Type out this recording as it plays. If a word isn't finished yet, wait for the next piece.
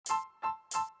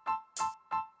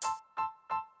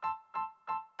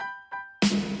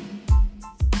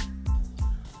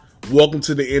Welcome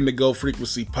to the Indigo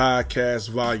Frequency Podcast,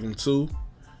 Volume 2.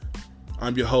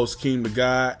 I'm your host, Keem the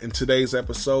Guy, and today's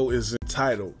episode is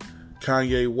entitled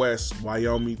Kanye West,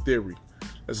 Wyoming Theory.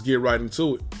 Let's get right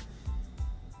into it.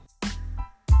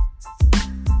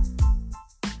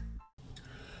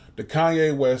 The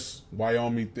Kanye West,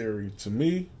 Wyoming Theory, to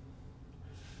me,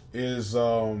 is,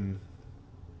 we're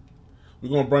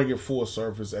going to bring it full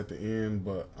surface at the end,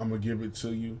 but I'm going to give it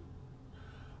to you.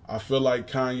 I feel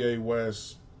like Kanye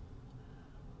West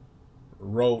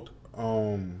wrote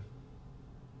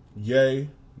Ye,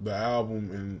 the album,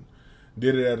 and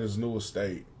did it at his new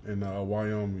estate in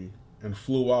Wyoming, and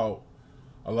flew out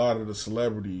a lot of the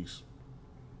celebrities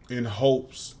in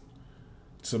hopes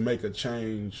to make a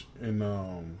change in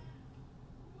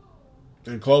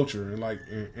culture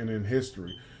and in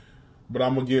history. But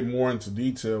I'm gonna get more into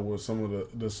detail with some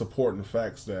of the supporting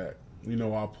facts that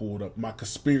I pulled up. My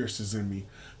conspiracies in me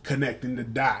connecting the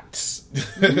dots.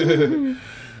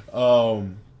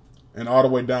 And all the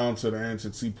way down to the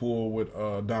antics he pulled with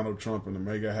Donald Trump and the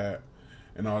MAGA hat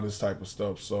and all this type of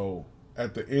stuff. So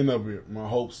at the end of it, my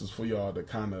hopes is for y'all to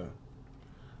kind of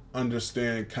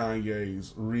understand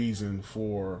Kanye's reason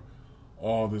for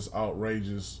all this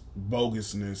outrageous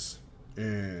bogusness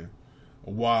and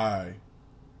why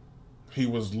he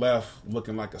was left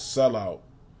looking like a sellout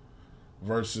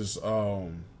versus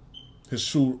his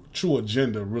true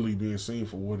agenda really being seen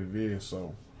for what it is.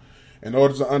 So in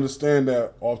order to understand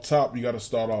that, off top, you got to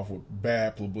start off with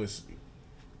bad publicity.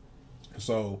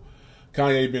 So,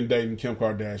 Kanye been dating Kim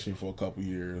Kardashian for a couple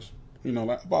years.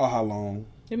 Like about how long?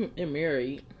 They're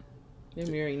married. They're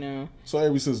married now. So,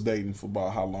 ever since dating for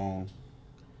about how long?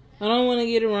 I don't want to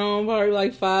get it wrong. Probably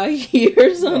like 5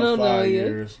 years. I don't know. 5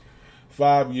 years.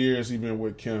 5 years he been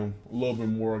with Kim. A little bit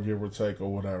more, give or take,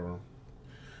 or whatever.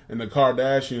 And the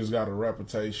Kardashians got a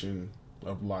reputation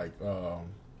of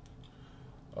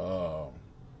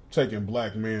taking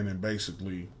black men and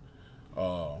basically,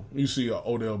 you see not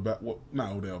Odell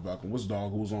Beckham, what's the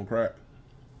dog who was on crack?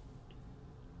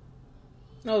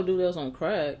 Oh, dude, that was on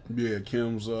crack. Yeah,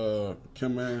 Kim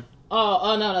man.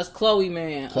 Oh no, that's Chloe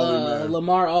man.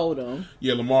 Lamar Odom.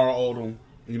 Yeah, Lamar Odom.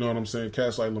 You know what I'm saying?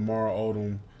 Cats like Lamar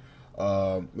Odom,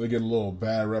 they get a little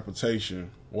bad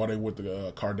reputation while they with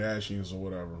the Kardashians or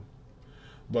whatever.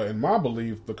 But in my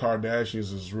belief, the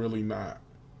Kardashians is really not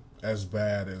as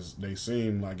bad as they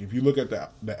seem. Like, if you look at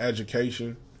the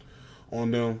education on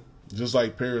them, just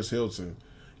like Paris Hilton,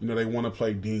 they want to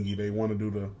play dingy. They want to do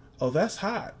the that's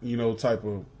hot, type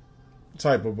of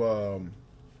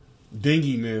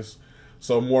dinginess.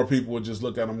 So more people would just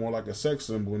look at them more like a sex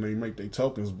symbol and they make their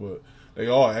tokens. But they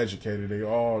all educated. They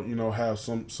all have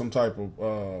some type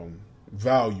of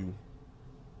value,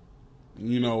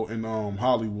 in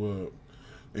Hollywood,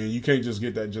 and you can't just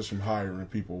get that just from hiring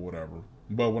people or whatever.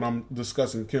 But what I'm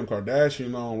discussing Kim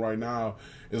Kardashian on right now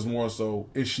is more so,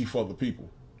 is she for the people?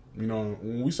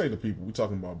 When we say the people, we're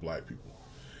talking about black people.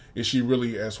 Is she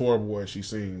really as horrible as she's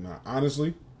seen? Now,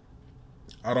 honestly,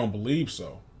 I don't believe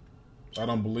so. I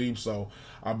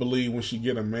believe when she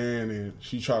get a man and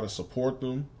she try to support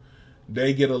them,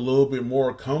 they get a little bit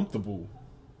more comfortable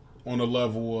on the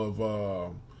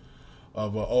level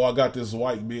of I got this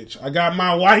white bitch. I got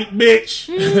my white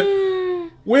bitch.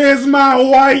 Where's my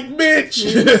white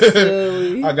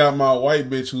bitch? I got my white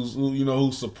bitch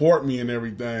who support me and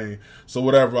everything. So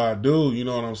whatever I do, you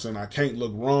know what I'm saying, I can't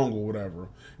look wrong or whatever.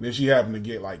 And then she happened to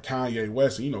get like Kanye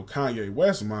West. And, Kanye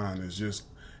West's mind is just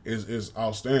is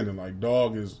outstanding. Like,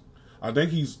 I think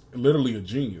he's literally a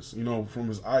genius. From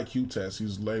his IQ test,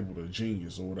 he's labeled a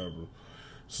genius or whatever.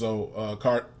 So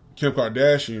Kim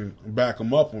Kardashian back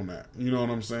him up on that. You know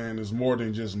what I'm saying? It's more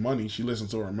than just money. She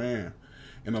listens to her man.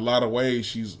 In a lot of ways,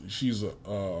 she's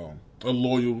a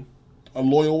loyal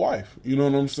wife. You know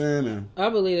what I'm saying? And I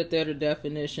believe that they're the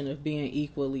definition of being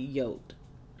equally yoked.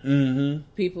 Mm-hmm.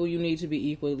 People, you need to be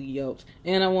equally yoked.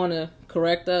 And I want to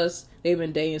correct us. They've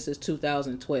been dating since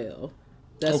 2012.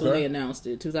 That's when they announced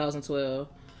it, 2012.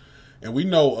 And we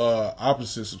know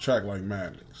opposites attract like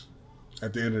magnets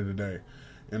at the end of the day.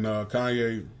 And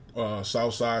Kanye,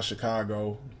 Southside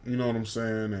Chicago, you know what I'm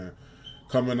saying? And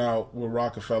coming out with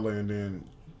Rockefeller, and then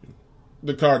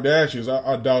the Kardashians,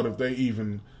 I doubt if they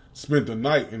even spent the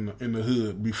night in the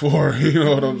hood before, you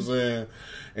know what I'm saying?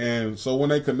 And so when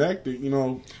they connected, I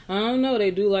don't know,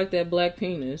 they do like that black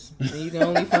penis. And you can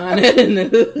only find it in the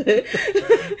hood.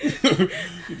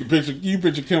 you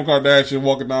picture Kim Kardashian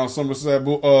walking down Sunset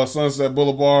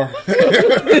Boulevard.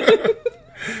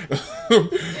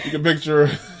 You can picture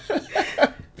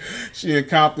she in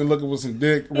Compton looking with some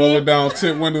dick, rolling down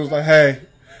tint windows like, hey,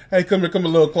 come here, come a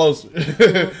little closer.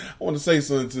 I want to say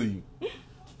something to you.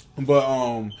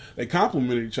 But they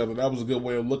complemented each other. That was a good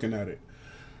way of looking at it.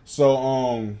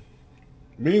 So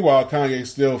meanwhile, Kanye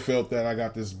still felt that I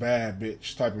got this bad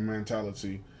bitch type of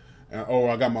mentality, or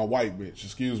I got my white bitch,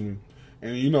 excuse me.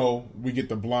 And you know, we get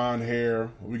the blonde hair,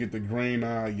 we get the green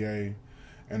eye, yay,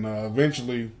 and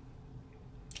eventually,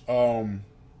 well,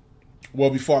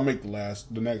 before I make the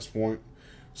next point,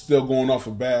 still going off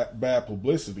of bad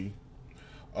publicity,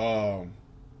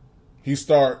 he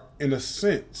start in a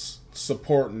sense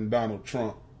supporting Donald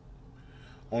Trump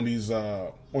on his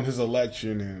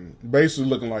election and basically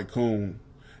looking like coon.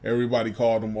 Everybody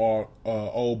called him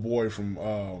old boy from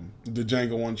the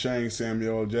Django Unchained,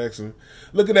 Samuel L. Jackson.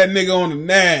 Look at that nigga on the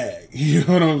nag. You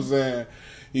know what I'm saying?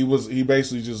 He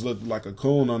basically just looked like a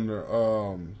coon under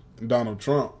Donald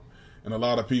Trump, and a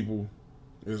lot of people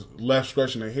is left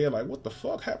scratching their head like, what the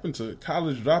fuck happened to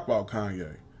college dropout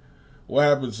Kanye? What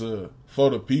happened to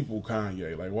for the people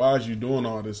Kanye? Like, why is you doing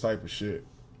all this type of shit?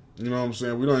 You know what I'm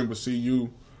saying? We don't even see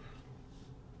you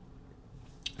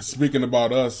speaking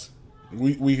about us.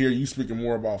 We hear you speaking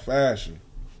more about fashion.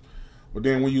 But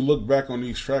then when you look back on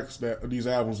these tracks, these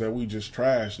albums that we just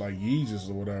trashed, like Yeezus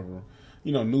or whatever,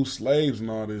 you know, New Slaves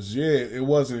and all this, yeah, it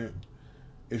wasn't,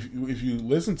 if you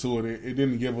listen to it, it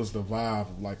didn't give us the vibe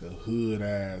of like a hood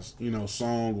ass, you know,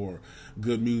 song or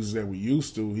good music that we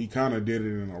used to. He kind of did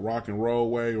it in a rock and roll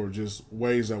way or just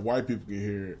ways that white people can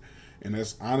hear it. And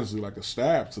that's honestly like a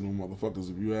stab to them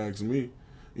motherfuckers if you ask me.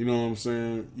 You know what I'm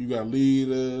saying? You got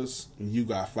leaders and you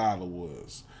got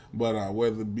followers. But I'd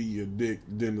rather be a dick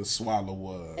than the swallow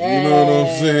was. You know what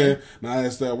I'm saying? Now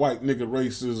it's that white nigga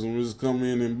racism just come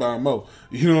in and buy more.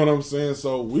 You know what I'm saying?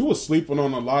 So we were sleeping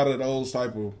on a lot of those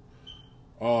type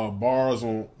of bars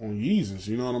on Yeezus.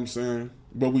 You know what I'm saying?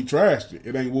 But we trashed it.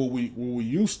 It ain't what we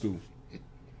used to.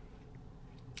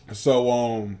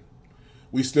 So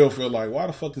we still feel like, why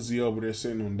the fuck is he over there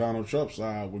sitting on Donald Trump's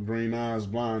side with green eyes,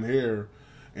 blonde hair,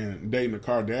 and dating a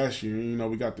Kardashian? You know,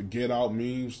 we got the Get Out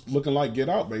memes looking like Get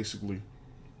Out, basically.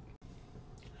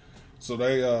 So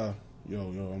they, yo,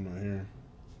 I'm not here.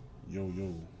 Yo.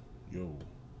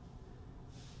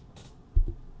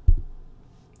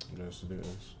 Yes, it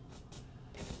is.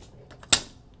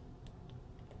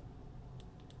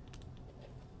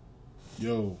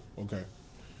 Yo, okay.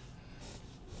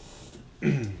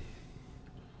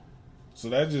 So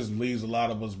that just leaves a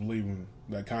lot of us believing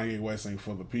that Kanye West ain't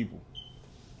for the people.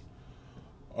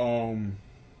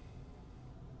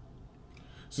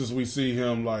 Since we see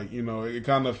him, like, you know, it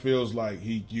kind of feels like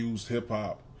he used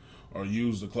hip-hop or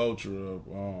used the culture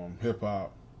of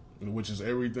hip-hop, which is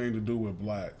everything to do with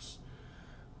blacks,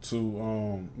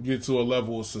 to get to a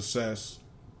level of success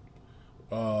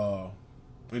and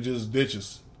just ditch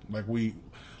us like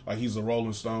he's a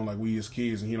Rolling Stone, like we his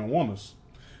kids, and he don't want us.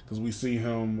 Because we see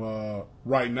him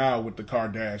right now with the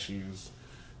Kardashians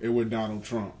and with Donald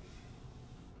Trump.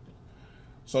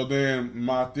 So then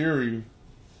my theory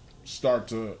start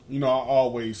to, you know, I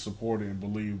always supported and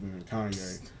believed in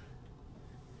Kanye.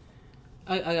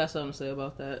 I got something to say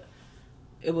about that.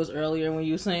 It was earlier when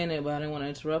you were saying it, but I didn't want to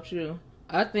interrupt you.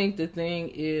 I think the thing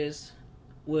is,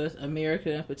 with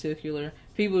America in particular,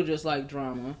 people just like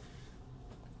drama.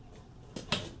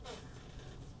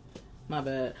 My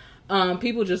bad.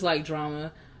 People just like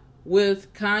drama.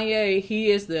 With Kanye, he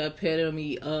is the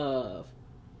epitome of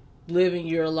living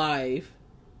your life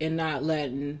and not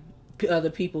letting other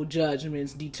people's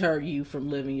judgments deter you from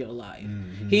living your life.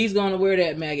 Mm-hmm. He's going to wear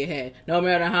that MAGA hat. No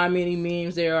matter how many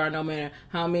memes there are, no matter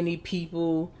how many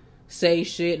people say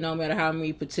shit, no matter how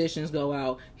many petitions go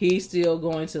out, he's still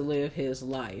going to live his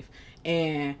life.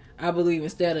 And I believe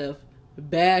instead of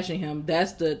bashing him,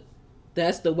 that's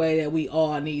the way that we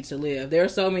all need to live. There are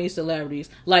so many celebrities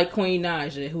like Queen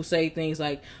Naija who say things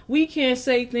like, we can't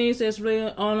say things that's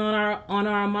real on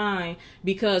our mind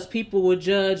because people will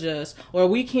judge us, or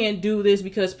we can't do this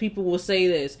because people will say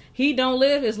this. He don't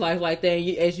live his life like that.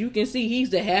 As you can see,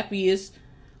 he's the happiest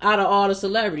out of all the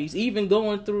celebrities, even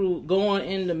going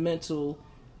in the mental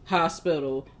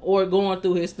hospital or going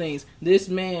through his things. This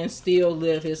man still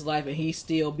live his life and he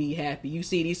still be happy. You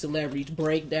see these celebrities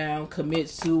break down, commit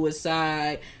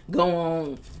suicide,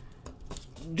 go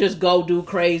do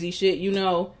crazy shit, you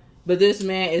know. But this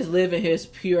man is living his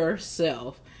pure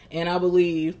self. And I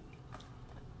believe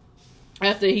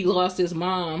after he lost his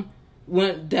mom,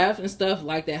 when death and stuff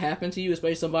like that happen to you,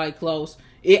 especially somebody close,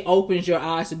 it opens your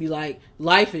eyes to be like,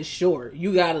 life is short.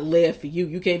 You gotta live for you.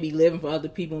 You can't be living for other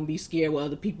people and be scared what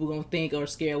other people gonna think or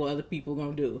scared what other people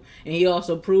gonna do. And he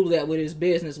also proved that with his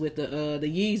business with the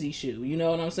Yeezy shoe. You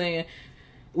know what I'm saying?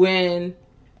 When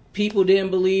people didn't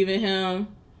believe in him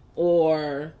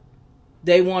or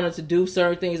they wanted to do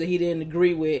certain things that he didn't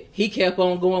agree with, he kept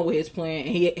on going with his plan,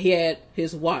 and he had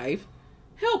his wife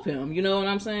help him. You know what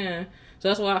I'm saying? So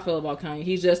that's what I feel about Kanye.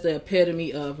 He's just the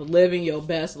epitome of living your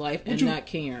best life and not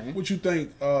caring. What you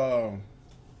think got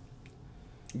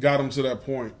him to that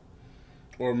point,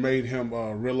 or made him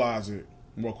realize it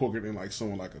more quicker than like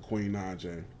someone like a Queen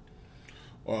Naija?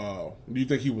 Do you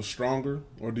think he was stronger,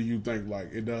 or do you think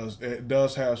like it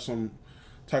does have some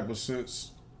type of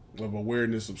sense of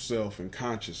awareness of self and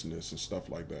consciousness and stuff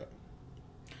like that?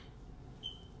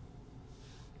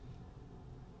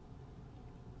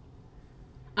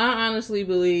 I honestly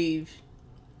believe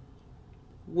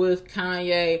with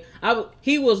Kanye,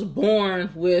 he was born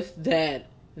with that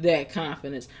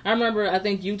confidence. I remember, I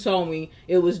think you told me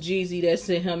it was Jeezy that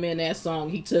sent him in that song.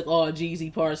 He took all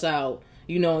Jeezy parts out,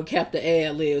 you know, and kept the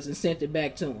ad-libs and sent it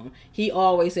back to him. He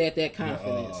always had that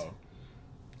confidence.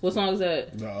 What song is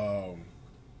that?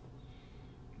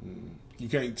 You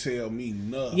can't tell me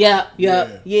nothing.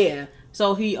 Yeah.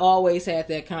 So he always had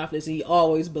that confidence. He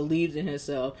always believed in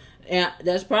himself. And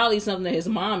that's probably something that his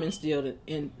mom instilled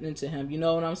into him. You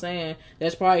know what I'm saying?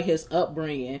 That's probably his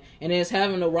upbringing. And it's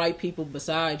having the right people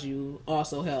beside you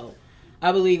also help.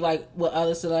 I believe like with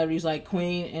other celebrities like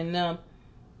Queen and them,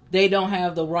 they don't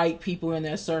have the right people in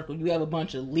their circle. You have a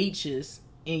bunch of leeches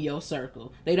in your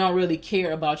circle. They don't really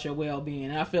care about your well-being.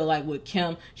 And I feel like with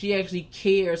Kim, she actually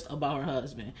cares about her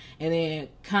husband. And then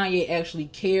Kanye actually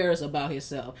cares about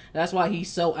himself. That's why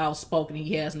he's so outspoken.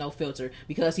 He has no filter,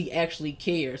 because he actually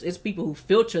cares. It's people who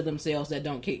filter themselves that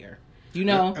don't care. You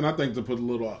know? And I think to put a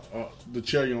little, the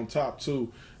cherry on top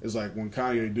too, is like when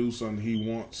Kanye do something, he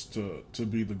wants to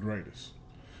be the greatest.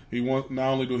 Not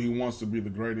only do he wants to be the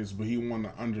greatest, but he want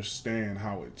to understand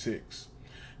how it ticks.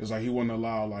 It's like he wouldn't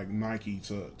allow like Nike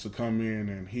to come in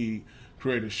and he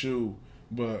create a shoe,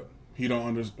 but he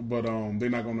don't they're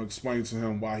not going to explain to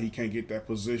him why he can't get that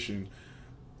position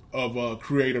of a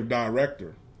creative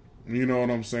director. You know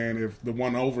what I'm saying? If the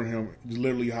one over him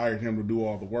literally hired him to do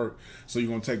all the work, so you're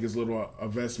going to take his little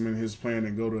investment in his plan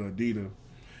and go to Adidas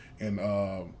and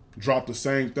drop the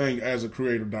same thing as a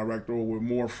creative director, or with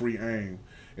more free aim.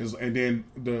 And then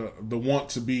the want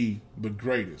to be the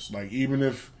greatest. Like, even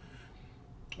if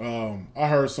I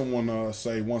heard someone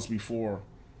say once before,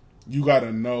 you got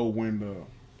to know when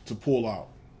to pull out.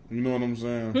 You know what I'm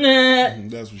saying?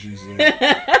 That's what she said.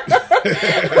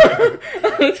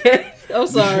 Okay, I'm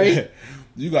sorry.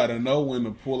 You got to know when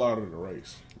to pull out of the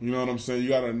race. You know what I'm saying? You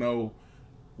got to know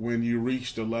when you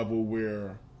reach the level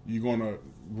where you're gonna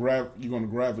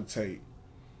gravitate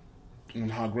on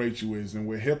how great you is. And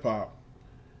with hip hop,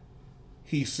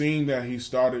 he's seen that he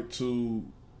started to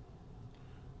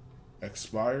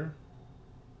expire.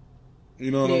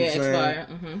 You know what I'm saying? Expire.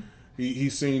 Mm-hmm.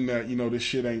 He's seen that, you know, this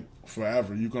shit ain't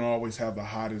forever. You can always have the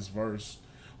hottest verse,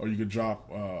 or you could drop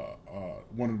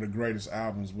one of the greatest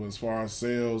albums. But as far as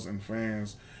sales and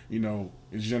fans, you know,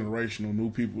 it's generational. New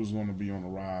people is going to be on the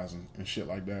rise and shit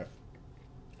like that.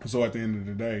 So at the end of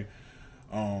the day,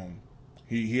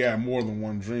 he had more than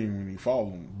one dream when he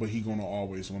followed him, but he gonna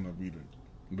always want to be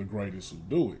the greatest who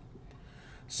do it.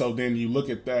 So then you look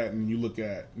at that and you look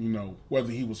at, you know,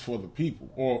 whether he was for the people,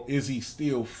 or is he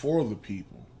still for the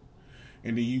people?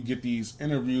 And then you get these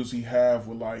interviews he have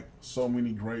with like so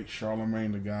many great,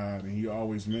 Charlemagne the God, and he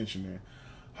always mentioning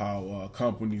how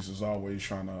companies is always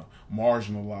trying to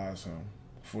marginalize him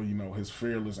for, you know, his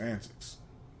fearless antics,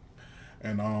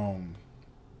 and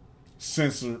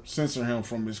censor him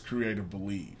from his creative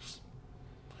beliefs.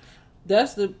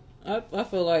 That's I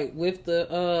feel like with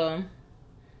the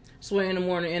Sway in the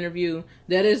Morning interview,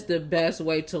 that is the best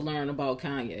way to learn about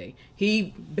Kanye.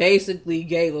 He basically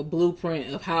gave a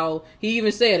blueprint of how, he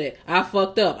even said it, I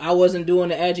fucked up. I wasn't doing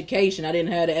the education. I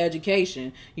didn't have the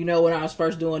education, you know, when I was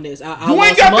first doing this. You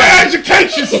ain't got the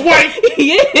education, Sway!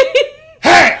 Yeah.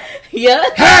 Hey! Yeah.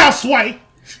 How, Sway?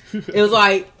 It was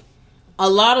like, a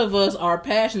lot of us are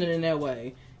passionate in that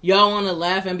way. Y'all want to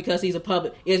laugh at him because he's a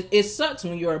public... It sucks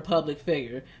when you're a public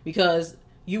figure, because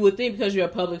you would think because you're a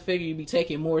public figure, you'd be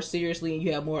taken more seriously and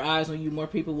you have more eyes on you, more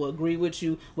people will agree with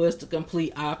you. Well, it's the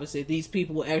complete opposite. These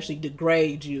people will actually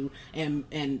degrade you and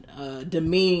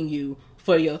demean you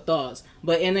for your thoughts.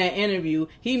 But in that interview,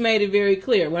 he made it very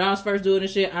clear. When I was first doing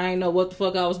this shit, I didn't know what the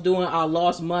fuck I was doing. I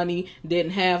lost money,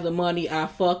 didn't have the money, I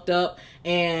fucked up,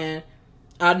 and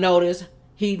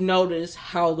he noticed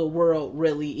how the world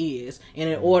really is. And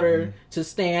in order to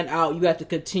stand out, you have to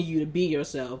continue to be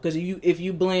yourself. Because if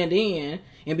you blend in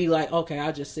and be like, okay,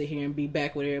 I'll just sit here and be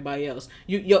back with everybody else,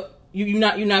 you're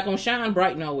not gonna shine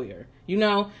bright nowhere. You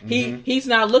know, he's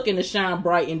not looking to shine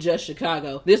bright in just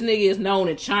Chicago. This nigga is known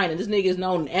in China. This nigga is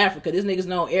known in Africa. This nigga is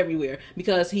known everywhere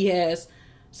because he has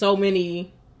so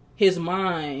many, his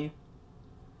mind.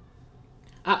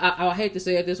 I hate to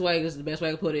say it this way. This is the best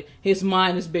way to put it. His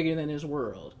mind is bigger than his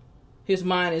world. His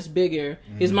mind is bigger.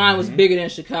 His mind was bigger than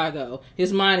Chicago.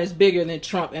 His mind is bigger than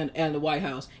Trump and the White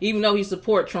House. Even though he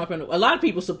support Trump, and a lot of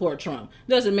people support Trump,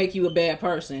 doesn't make you a bad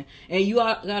person. And you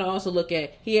got to also look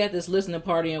at, he had this listening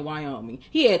party in Wyoming.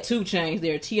 He had 2 Chainz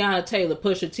there, Tiana Taylor,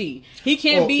 Pusha T. He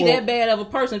can't be that bad of a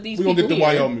person. These people. We're gonna get to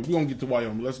Wyoming. We're gonna get to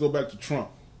Wyoming. Let's go back to Trump.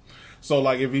 So,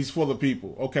 like, if he's for the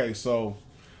people, okay. So,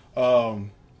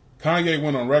 Kanye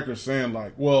went on record saying,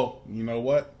 like, well, you know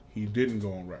what? He didn't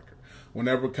go on record.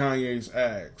 Whenever Kanye's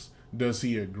asked, does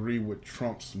he agree with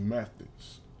Trump's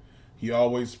methods? He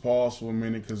always paused for a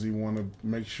minute because he wanted to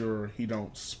make sure he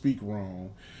don't speak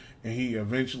wrong. And he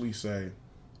eventually say,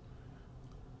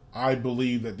 I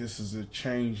believe that this is a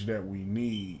change that we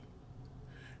need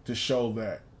to show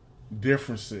that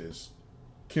differences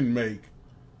can make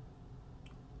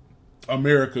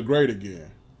America great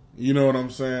again. You know what I'm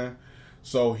saying?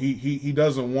 So he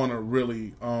doesn't want to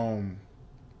really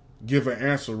give an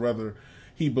answer whether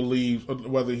he believes,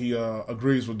 whether he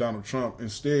agrees with Donald Trump.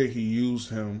 Instead, he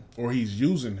used him, or he's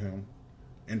using him,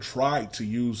 and tried to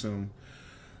use him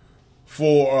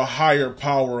for a higher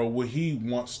power of what he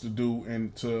wants to do,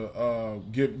 and to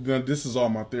get. This is all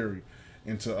my theory,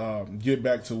 and to get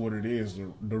back to what it is,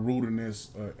 the rootedness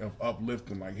of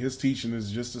uplifting. Like, his teaching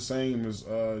is just the same as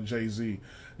Jay-Z.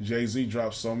 Jay-Z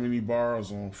dropped so many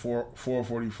bars on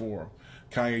 444.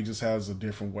 Kanye just has a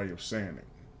different way of saying it.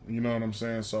 You know what I'm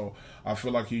saying? So I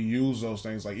feel like he used those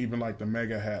things, like even like the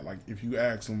mega hat. Like, if you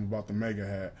ask him about the mega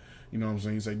hat, you know what I'm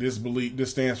saying? He say, this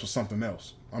stands for something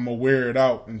else. I'm gonna wear it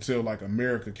out until, like,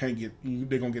 America can't get,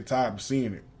 they're gonna get tired of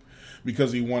seeing it.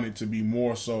 Because he wanted to be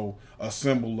more so a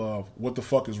symbol of what the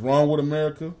fuck is wrong with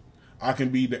America. I can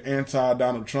be the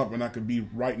anti-Donald Trump, and I can be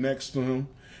right next to him,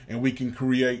 and we can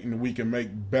create and we can make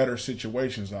better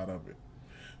situations out of it.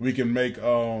 We can make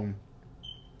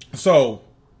so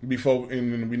before,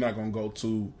 and then we're not gonna go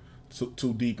too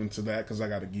deep into that because I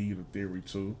got to give you the theory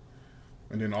too.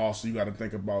 And then also you got to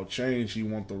think about change. He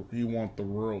want the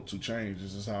world to change.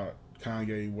 This is how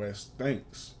Kanye West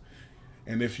thinks.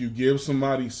 And if you give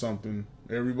somebody something,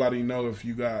 everybody know if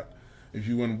you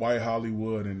in white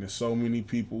Hollywood and there's so many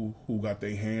people who got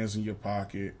their hands in your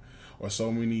pocket, or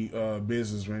so many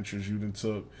business ventures you done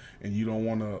took, and you don't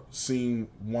want to seem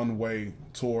one way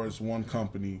towards one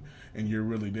company, and you're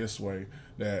really this way,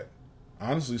 that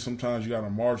honestly sometimes you got to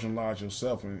marginalize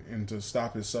yourself, and to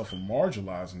stop himself from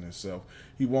marginalizing himself,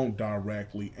 he won't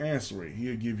directly answer it.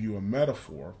 He'll give you a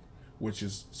metaphor, which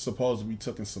is supposed to be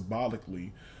taken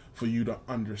symbolically, for you to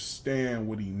understand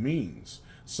what he means,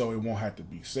 so it won't have to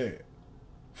be said.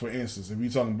 For instance, if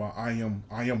you're talking about I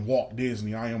am Walt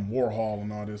Disney, I am Warhol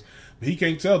and all this, but he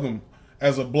can't tell them,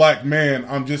 as a black man,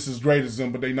 I'm just as great as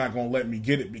them, but they're not gonna let me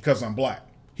get it because I'm black.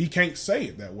 He can't say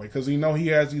it that way because he know he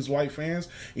has these white fans,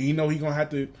 and he know he's gonna have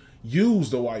to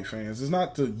use the white fans. It's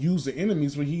not to use the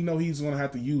enemies, but he know he's gonna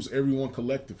have to use everyone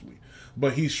collectively.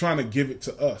 But he's trying to give it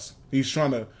to us. He's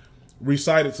trying to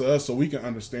recite it to us so we can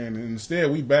understand. And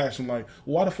instead, we bash him like,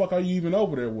 why the fuck are you even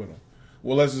over there with him?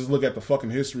 Well, let's just look at the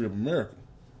fucking history of America.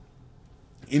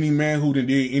 Any man who did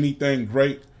anything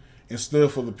great and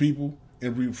stood for the people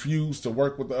and refused to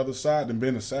work with the other side, then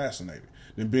been assassinated,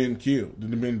 then been killed,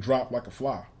 then been dropped like a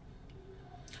fly.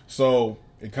 So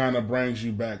it kind of brings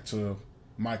you back to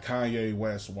my Kanye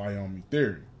West Wyoming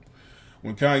theory.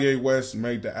 When Kanye West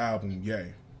made the album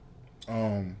Yay,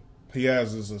 he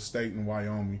has his estate in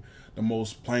Wyoming, the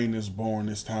most plainest,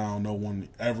 boringest town no one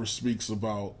ever speaks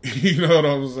about. You know what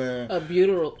I'm saying? A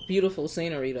beautiful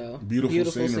scenery, though.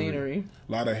 Beautiful scenery.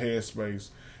 A lot of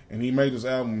headspace. And he made this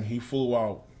album. He flew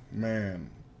out, man,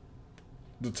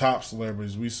 the top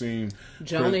celebrities. We seen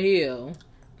Jonah Hill,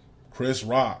 Chris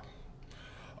Rock,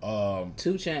 2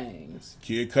 Chainz,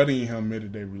 Kid Cudi and him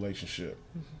admitted their relationship.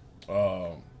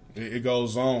 It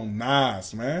goes on.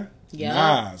 Nas, man.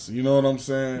 Yeah. Nas. You know what I'm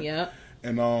saying? Yeah.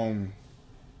 And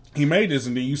he made this,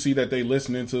 and then you see that they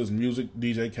listening to his music,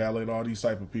 DJ Khaled, all these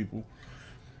type of people,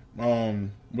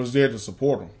 was there to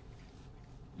support him.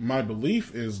 My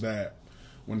belief is that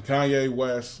when Kanye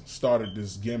West started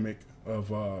this gimmick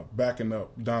of backing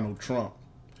up Donald Trump,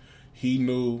 he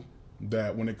knew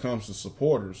that when it comes to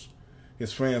supporters,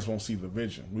 his fans won't see the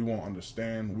vision. We won't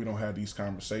understand. We don't have these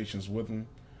conversations with him.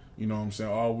 You know what I'm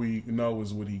saying? All we know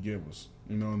is what he gives us.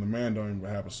 You know, and the man don't even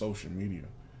have a social media.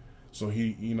 So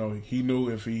he knew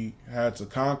if he had to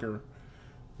conquer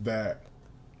that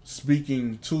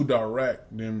speaking too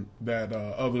direct, then that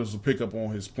others will pick up on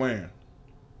his plan.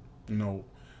 You know,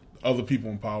 other people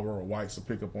in power or whites will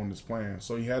pick up on his plan.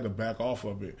 So he had to back off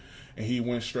of it, and he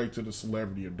went straight to the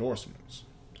celebrity endorsements.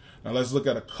 Now let's look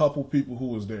at a couple people who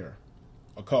was there.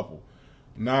 A couple.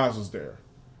 Nas was there.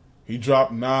 He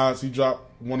dropped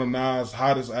one of Nas'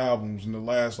 hottest albums in the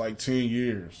last like 10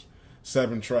 years.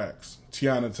 7 tracks.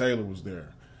 Tiana Taylor was there.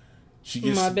 She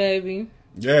gets My baby.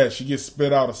 Yeah, she gets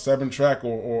spit out a 7-track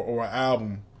or an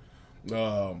album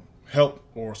helped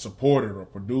or supported or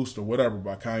produced or whatever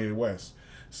by Kanye West.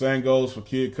 Same goes for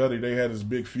Kid Cudi. They had this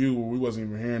big feud where we wasn't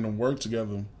even hearing them work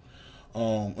together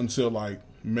until like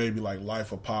maybe like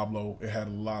Life of Pablo. It had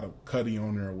a lot of Cudi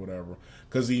on there or whatever.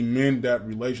 Because he mended that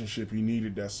relationship. He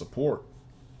needed that support.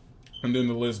 And then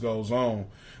the list goes on.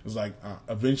 It's like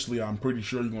eventually I'm pretty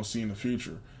sure you're going to see in the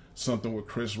future something with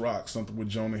Chris Rock, something with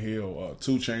Jonah Hill.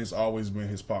 2 Chainz always been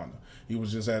his partner. He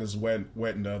was just at his wedding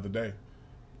the other day.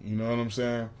 You know what I'm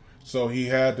saying? So he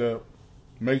had to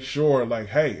make sure, like,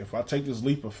 hey, if I take this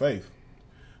leap of faith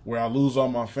where I lose all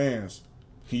my fans,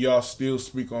 can y'all still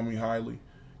speak on me highly?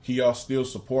 Can y'all still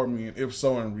support me? And if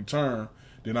so, in return,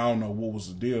 then I don't know what was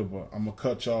the deal, but I'm going to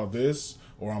cut y'all this,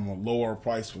 or I'm going to lower a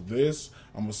price for this.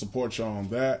 I'm going to support y'all on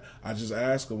that. I just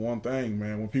ask her one thing,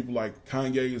 man. When people like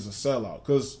Kanye is a sellout,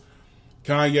 because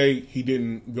Kanye, he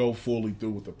didn't go fully through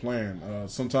with the plan.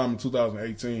 Sometime in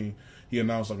 2018, he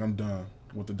announced, like, I'm done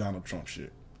with the Donald Trump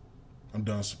shit. I'm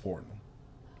done supporting him.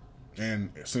 And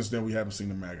since then, we haven't seen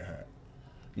the MAGA hat.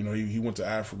 You know, he went to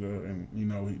Africa and, you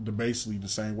know, basically the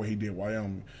same way he did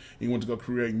Wyoming. He went to go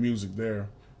create music there,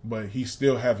 but he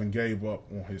still haven't gave up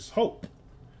on his hope.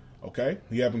 Okay?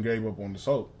 He haven't gave up on his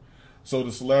hope. So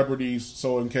the celebrities,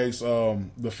 so in case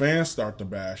the fans start to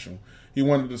bash him, he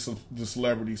wanted the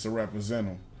celebrities to represent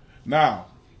him. Now,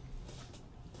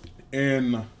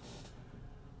 in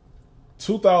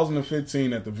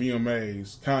 2015 at the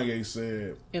VMAs, Kanye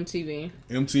said...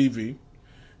 MTV.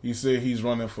 He said he's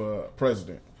running for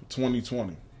president for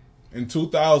 2020. In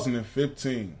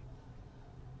 2015,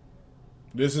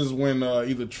 this is when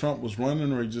either Trump was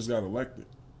running or he just got elected.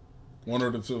 One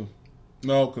or the two.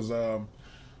 No, because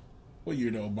what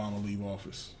year did Obama leave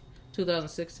office?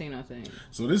 2016, I think.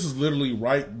 So this is literally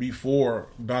right before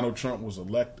Donald Trump was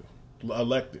elected.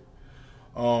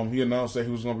 He announced that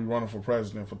he was going to be running for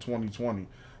president for 2020.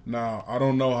 Now, I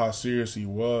don't know how serious he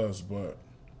was, but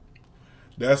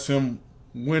that's him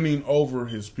winning over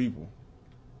his people.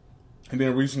 And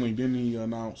then recently, didn't he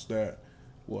announce that,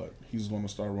 he's going to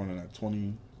start running at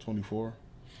 2024?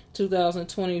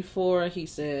 2024, he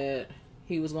said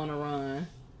he was going to run.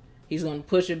 He's going to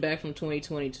push it back from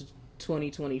 2020 to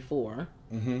 2024.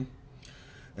 Mm-hmm.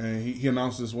 And he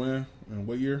announced this when? In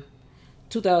what year?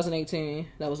 2018.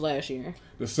 That was last year.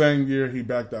 The same year he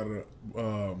backed out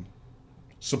of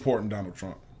supporting Donald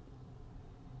Trump.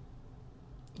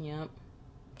 Yep.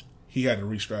 He had to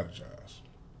re-strategize.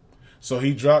 So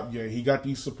he got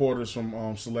these supporters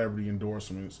from celebrity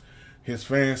endorsements. His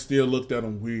fans still looked at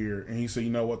him weird, and he said, you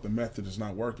know what, the method is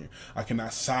not working. I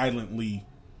cannot silently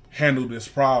handle this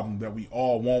problem that we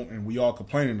all want and we all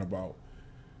complaining about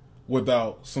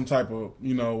without some type of,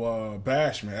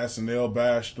 bashment. SNL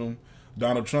bashed him.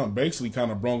 Donald Trump basically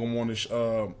kind of brung him on this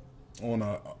on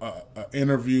a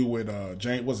interview with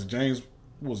James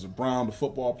Brown, the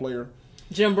football player.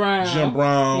 Jim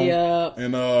Brown. Yeah.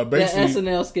 And basically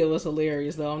that SNL skit was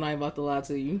hilarious though. I'm not about to lie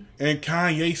to you. And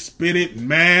Kanye spitted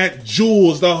mad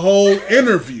jewels the whole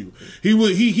interview.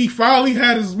 He finally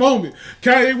had his moment.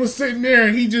 Kanye was sitting there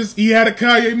and he had a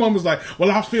Kanye moment. It's like,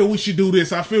 well, I feel we should do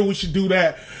this. I feel we should do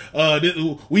that.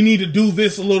 We need to do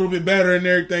this a little bit better and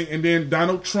everything. And then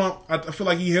Donald Trump, I feel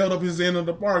like he held up his end of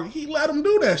the bargain. He let him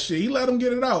do that shit. He let him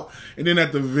get it out. And then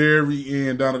at the very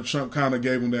end, Donald Trump kind of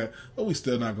gave him that, we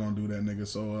still not going to do that, nigga.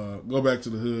 So go back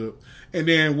to the hood. And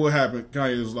then what happened?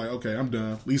 Kanye was like, okay, I'm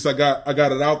done. At least I got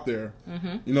it out there.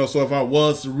 Mm-hmm. So if I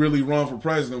was to really run for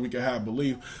president, we could have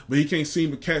belief. But he can't seem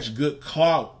to catch good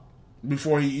clout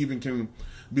before he even can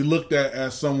be looked at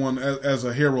as someone, as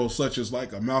a hero, such as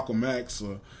like a Malcolm X,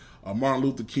 a Martin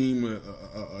Luther King,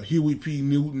 a Huey P.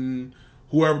 Newton,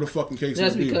 whoever the fucking case may be.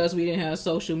 That's because we didn't have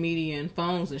social media and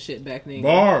phones and shit back then.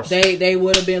 Bars. They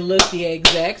would have been looked the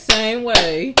exact same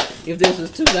way if this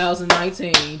was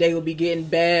 2019. They would be getting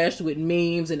bashed with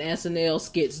memes and SNL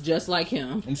skits just like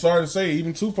him. I'm sorry to say,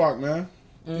 even Tupac, man.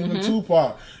 Mm-hmm. Even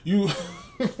Tupac.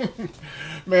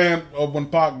 Man, when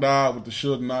Pac died with the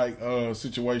Suge Knight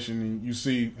situation, and you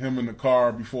see him in the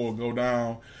car before it go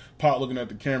down, Pac looking at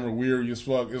the camera weary as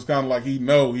fuck. It's kind of like he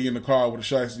in the car with a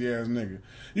shiesty ass nigga.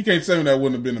 You can't tell me that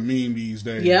wouldn't have been a meme these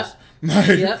days. Yep.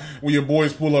 When your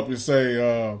boys pull up and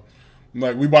say,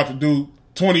 we about to do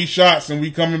 20 shots and we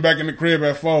coming back in the crib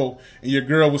at 4 and your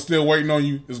girl was still waiting on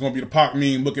you, it's going to be the Pac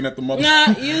meme looking at the mother. Nah,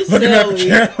 you silly.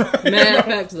 Mad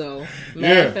facts, though.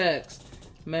 Mad facts.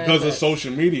 because of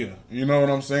social media. You know what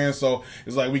I'm saying? So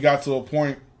it's like we got to a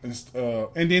point, and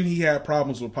then he had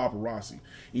problems with paparazzi.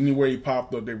 Anywhere he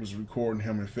popped up, they was recording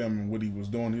him and filming what he was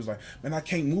doing. He was like, man, I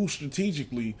can't move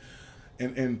strategically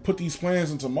and put these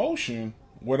plans into motion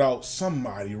without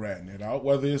somebody ratting it out,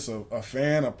 whether it's a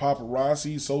fan, a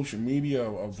paparazzi, social media,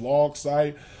 a vlog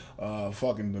site,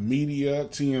 fucking the media,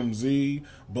 TMZ,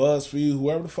 BuzzFeed,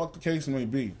 whoever the fuck the case may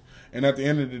be. And at the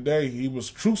end of the day, he was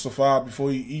crucified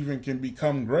before he even can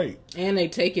become great. And they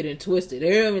take it and twist it. They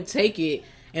don't even take it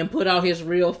and put out his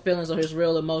real feelings or his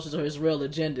real emotions or his real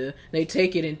agenda. They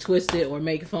take it and twist it or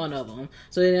make fun of him.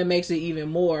 So then that makes it even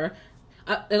more.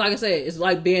 Like I said, it's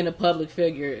like being a public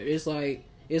figure. It's like,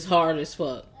 it's hard as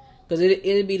fuck. Because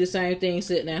it'd be the same thing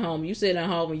sitting at home. You sitting at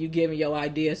home and you giving your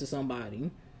ideas to somebody.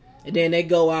 And then they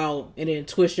go out and then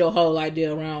twist your whole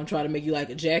idea around and try to make you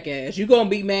like a jackass. You're going to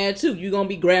be mad too. You're going to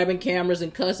be grabbing cameras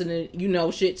and cussing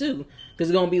and shit too. Because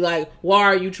it's going to be like, why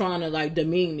are you trying to like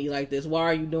demean me like this? Why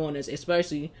are you doing this?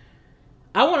 Especially,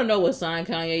 I want to know what sign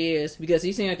Kanye is. Because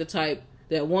he seems like the type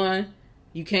that, one,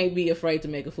 you can't be afraid to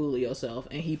make a fool of yourself.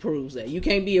 And he proves that. You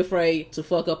can't be afraid to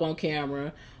fuck up on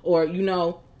camera. Or,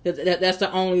 that's the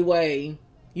only way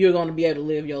you're going to be able to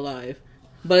live your life.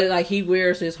 But like he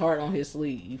wears his heart on his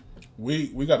sleeve.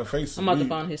 We got to face it. I'm about to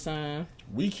find his sign.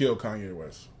 We killed Kanye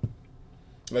West.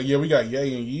 Like, yeah, we got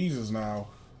Ye and Yeezus now,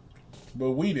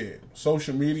 but we did.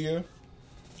 Social media,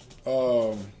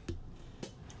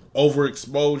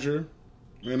 overexposure,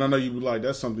 and I know you be like,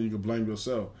 that's something you can blame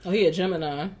yourself. Oh, he a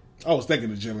Gemini. I was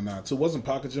thinking of Gemini too. Wasn't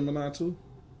Pac a Gemini too?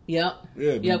 Yep.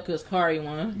 Yeah. Yep, because Kari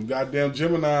won. Goddamn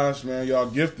Geminis, man, y'all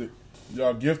gifted.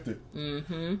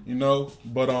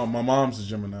 Mm-hmm. But my mom's a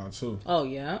Gemini too. Oh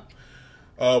yeah.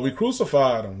 We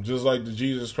crucified him, just like the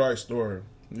Jesus Christ story.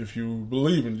 If you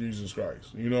believe in Jesus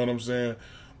Christ, you know what I'm saying.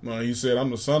 He said, "I'm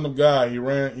the Son of God." He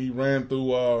ran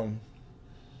through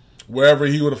wherever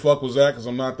he would the fuck was at, because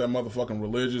I'm not that motherfucking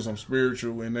religious. I'm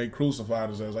spiritual, and they crucified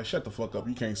his ass. Like, shut the fuck up.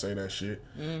 You can't say that shit.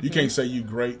 Mm-hmm. You can't say you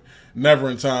great. Never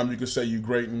in time you can say you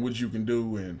great and what you can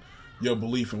do and your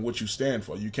belief and what you stand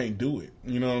for. You can't do it.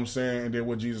 You know what I'm saying? And then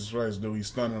what Jesus Christ do, he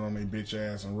stunned on their bitch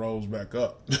ass and rose back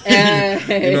up.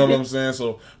 You know what I'm saying?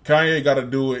 So Kanye got to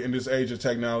do it in this age of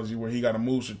technology where he got to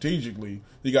move strategically.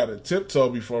 He got to tiptoe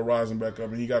before rising back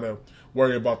up, and he got to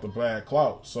worry about the bad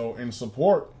clout. So in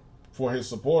support for his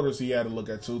supporters, he had to look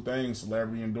at two things: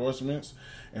 celebrity endorsements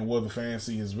and will the fans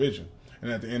see his vision.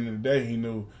 And at the end of the day, he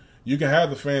knew you can have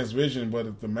the fans' vision, but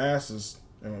if the masses,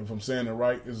 if I'm saying it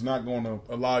right, is not going to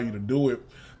allow you to do it,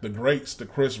 the greats, the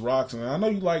Chris Rocks, and I know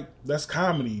you like, that's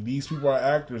comedy. These people are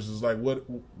actors. It's like,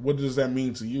 what does that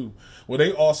mean to you? Well,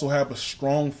 they also have a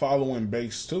strong following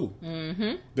base too.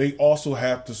 Mm-hmm. They also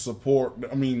have to support.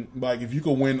 I mean, like, if you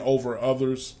could win over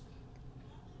others,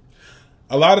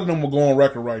 a lot of them will go on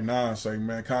record right now and say,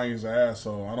 "Man, Kanye's an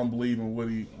asshole. I don't believe in what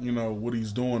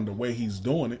he's doing, the way he's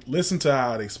doing it." Listen to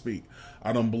how they speak.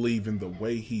 I don't believe in the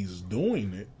way he's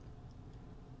doing it.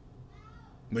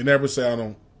 They never say I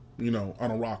don't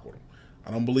rock with him.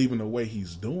 I don't believe in the way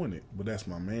he's doing it, but that's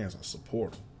my man's. I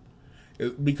support him.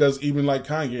 Because even like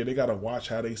Kanye, they gotta watch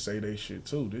how they say they shit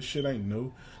too. This shit ain't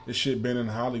new. This shit been in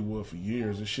Hollywood for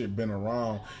years. This shit been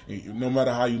around. And no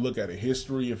matter how you look at it,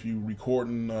 history, if you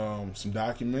recording some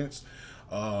documents,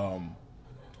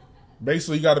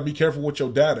 basically you got to be careful with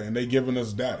your data, and they giving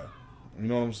us data. You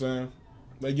know what I'm saying?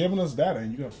 They giving us data,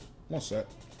 and you go, one sec.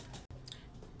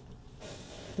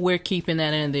 We're keeping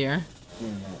that in there.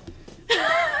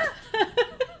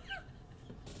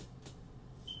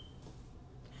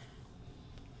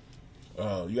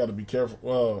 You got to be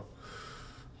careful.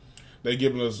 They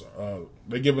giving us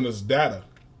data.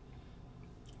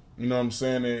 You know what I'm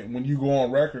saying? And when you go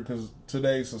on record, because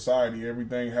today's society,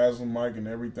 everything has a mic and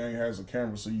everything has a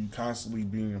camera, so you constantly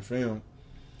being filmed.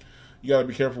 You got to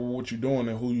be careful with what you're doing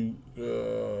and who you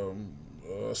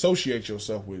associate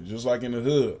yourself with. Just like in the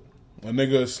hood, a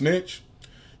nigga a snitch.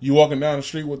 You walking down the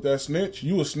street with that snitch,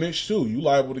 you a snitch too. You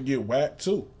liable to get whacked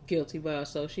too. Guilty by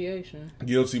association.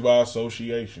 Guilty by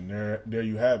association. There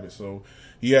you have it. So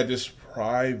he had this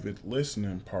private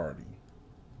listening party.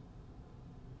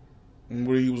 And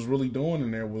what he was really doing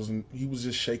in there he was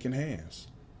just shaking hands.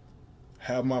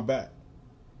 Have my back.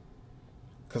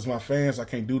 Because my fans, I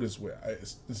can't do this with.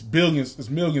 It's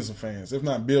millions of fans, if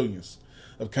not billions,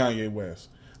 of Kanye West.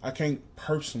 I can't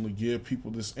personally give people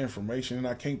this information, and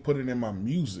I can't put it in my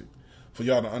music for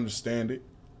y'all to understand it.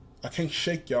 I can't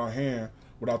shake y'all hand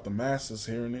without the masses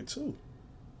hearing it too.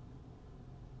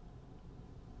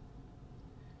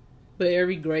 But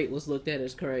every great was looked at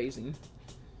as crazy.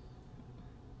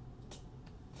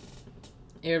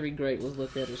 Every great was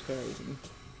looked at as crazy.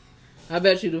 I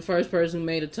bet you the first person who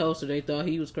made a toaster, they thought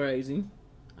he was crazy.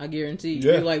 I guarantee you.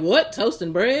 Yeah. You're like, what?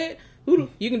 Toasting bread?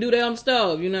 You can do that on the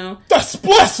stove, you know? That's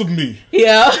blasphemy.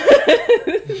 Yeah.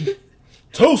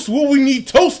 Toast, what we need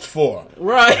toast for?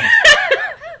 Right.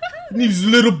 Needs a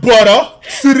little butter,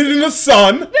 sit it in the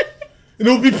sun, and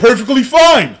it'll be perfectly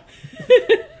fine.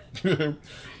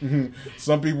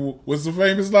 Some people, what's the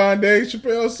famous line Dave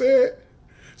Chappelle said?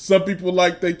 Some people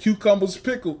like their cucumbers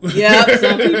pickled. Yeah,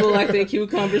 some people like their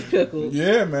cucumbers pickled.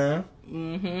 Yeah, man.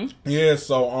 Mm-hmm. Yeah,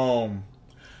 so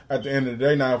at the end of the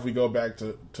day, now if we go back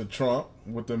to Trump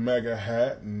with the mega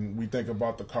hat and we think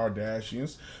about the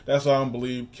Kardashians, that's why I don't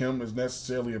believe Kim is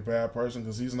necessarily a bad person,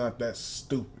 because he's not that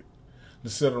stupid to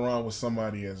sit around with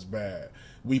somebody as bad.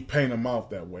 We paint him out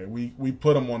that way. We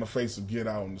put him on the face of Get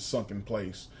Out in the sunken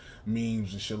place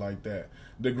memes and shit like that.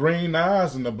 The green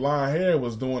eyes and the blonde hair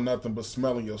was doing nothing but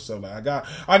smelling yourself. Like,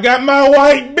 I got my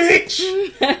white bitch.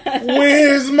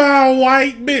 Where's my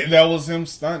white bitch? That was him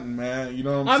stunting, man. You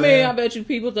know what I'm saying? I bet you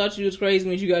people thought you was crazy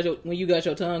when you got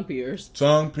your tongue pierced.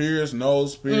 Tongue pierced,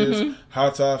 nose pierced,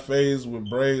 hot top phase with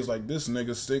braids. Like, this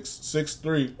nigga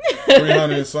 6'3",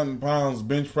 300 and something pounds,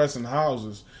 bench pressing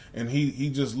houses, and he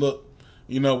just looked,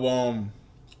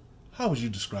 how would you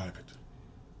describe it?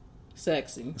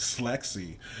 Sexy.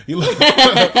 Slexy. He looks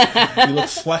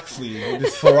slexy with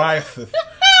his psoriasis.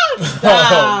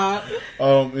 Stop.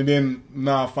 And then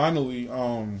finally,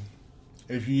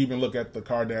 if you even look at the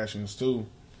Kardashians too,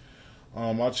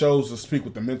 I chose to speak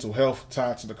with the mental health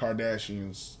tied to the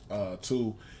Kardashians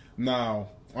too. Now,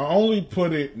 I only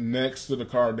put it next to the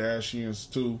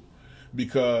Kardashians too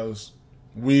because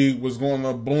we was going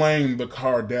to blame the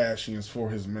Kardashians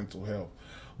for his mental health.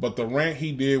 But the rant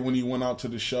he did when he went out to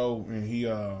the show and he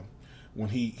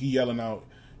yelling out,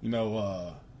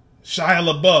 Shia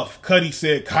LaBeouf, Cudi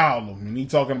said call him, and he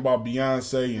talking about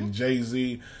Beyonce and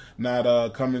Jay-Z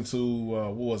not coming to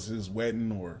what was his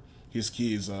wedding or his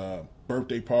kid's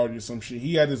birthday party or some shit.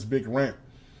 He had this big rant,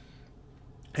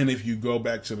 and if you go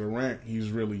back to the rant,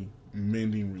 he's really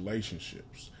mending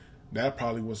relationships. That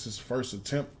probably was his first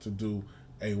attempt to do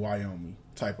a Wyoming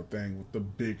type of thing with the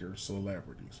bigger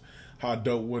celebrities. How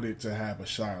dope would it to have a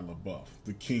Shia LaBeouf,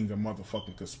 the king of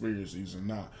motherfucking conspiracies, and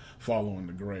not following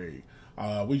the grade?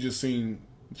 We just seen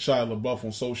Shia LaBeouf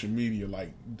on social media,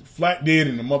 like flat dead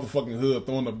in the motherfucking hood,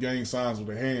 throwing up gang signs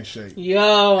with a handshake.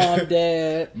 Yo, I'm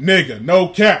dead. Nigga, no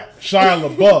cap. Shia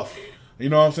LaBeouf. You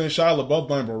know what I'm saying? Shia LaBeouf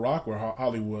don't even rock with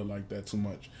Hollywood like that too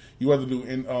much. He rather do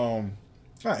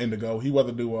not Indigo. He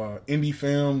rather do indie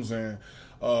films and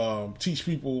teach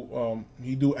people.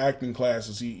 He do acting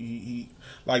classes. He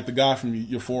like the guy from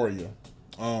Euphoria,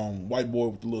 white boy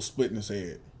with the little split in his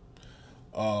head.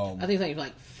 I think it's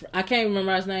like I can't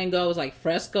remember his name though. It was like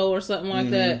Fresco or something like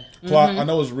that. Cloud, I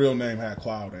know his real name had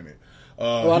Cloud in it.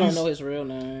 I don't know his real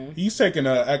name. He's taking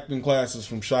acting classes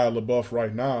from Shia LaBeouf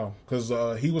right now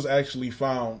because he was actually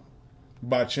found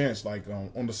by chance, like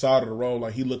on the side of the road,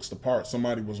 like he looks the part.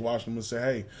 Somebody was watching him and said,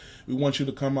 "Hey, we want you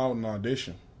to come out and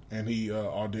audition." And he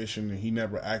auditioned, and he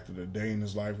never acted a day in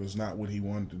his life. It was not what he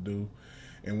wanted to do.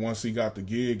 And once he got the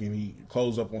gig and he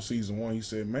closed up on season 1, he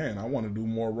said, "Man, I want to do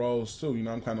more roles too.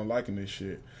 I'm kind of liking this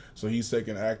shit." So he's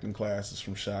taking acting classes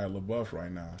from Shia LaBeouf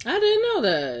right now. I didn't know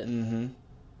that. Mm-hmm.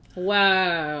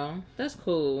 Wow, that's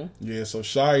cool. Yeah, so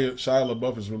Shia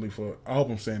LaBeouf is really for, I hope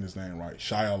I'm saying his name right,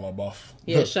 Shia LaBeouf.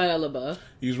 Yeah, Shia LaBeouf.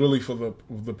 He's really for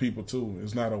the people too.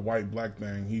 It's not a white black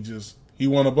thing. He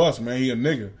one of us, man. He a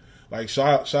nigga. Like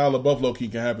Shia LaBeouf low-key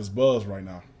can have his buzz right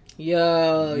now.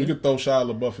 Yo. You could throw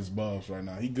Shia LaBeouf his buzz right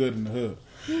now. He good in the hood.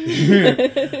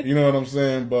 You know what I'm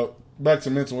saying? But back to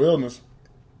mental illness.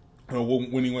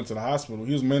 When he went to the hospital,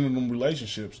 he was mending them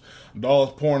relationships.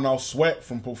 Dogs pouring out sweat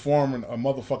from performing a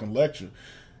motherfucking lecture.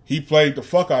 He played the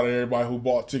fuck out of everybody who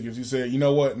bought tickets. He said, "You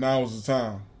know what? Now is the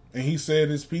time." And he said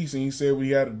his piece, and he said what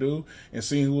he had to do, and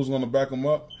seeing who was going to back him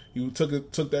up. He took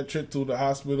that trip to the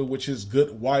hospital, which his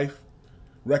good wife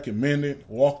recommended,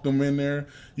 walked them in there.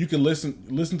 You can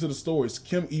listen to the stories.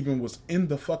 Kim even was in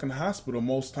the fucking hospital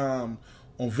most time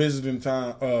on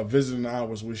visiting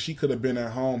hours where she could have been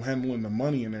at home handling the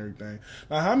money and everything.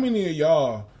 Now, how many of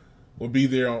y'all would be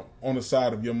there on the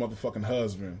side of your motherfucking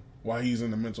husband while he's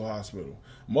in the mental hospital?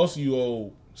 Most of you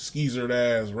old skeezered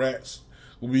ass rats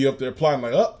will be up there plotting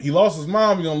like, "Oh, he lost his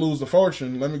mom, he's gonna lose the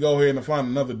fortune. Let me go ahead and find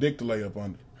another dick to lay up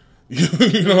under."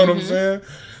 You know what I'm saying?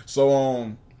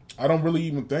 So I don't really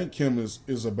even think Kim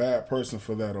is a bad person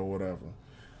for that or whatever.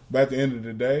 But at the end of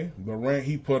the day, the rent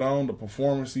he put on, the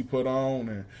performance he put on,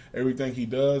 and everything he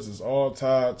does is all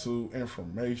tied to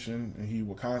information. And he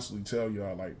will constantly tell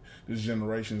y'all, like, this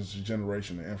generation is a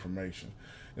generation of information.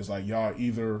 It's like, y'all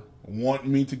either want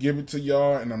me to give it to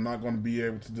y'all and I'm not going to be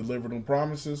able to deliver them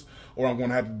promises, or I'm going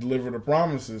to have to deliver the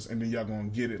promises and then y'all going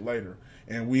to get it later.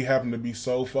 And we happen to be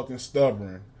so fucking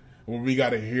stubborn. Well, we got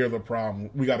to hear the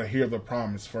problem. We got to hear the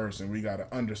promise first, and we got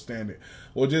to understand it.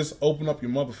 Well, just open up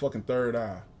your motherfucking third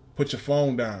eye. Put your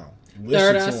phone down.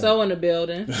 Third Eye Soul in the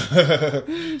building.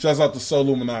 Shouts out to Soul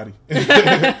Illuminati.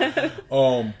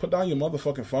 Put down your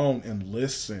motherfucking phone and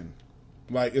listen.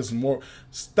 Like, it's more.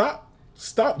 Stop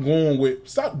doing what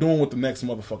the next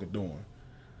motherfucker doing.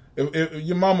 If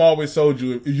your mama always told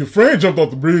you, if your friend jumped off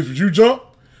the bridge, would you jump?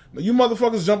 Now, you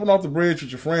motherfuckers jumping off the bridge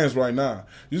with your friends right now.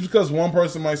 Just because one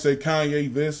person might say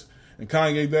Kanye this and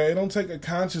Kanye that, it don't take a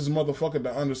conscious motherfucker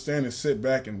to understand and sit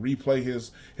back and replay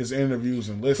his interviews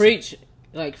and listen. Preach.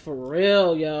 Like, for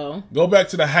real, yo. Go back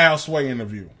to the Houseway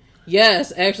interview.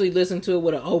 Yes, actually listen to it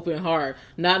with an open heart.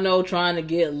 Not trying to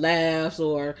get laughs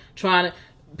or trying to...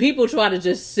 People try to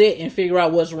just sit and figure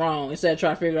out what's wrong instead of try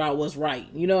to figure out what's right.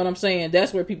 You know what I'm saying?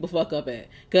 That's where people fuck up at.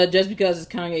 Just because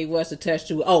it's Kanye West attached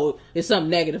to, it's something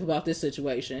negative about this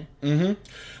situation. Mm-hmm.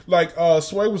 Like,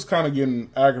 Sway was kind of getting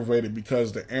aggravated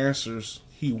because the answers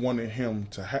he wanted him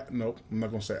to have... Nope, I'm not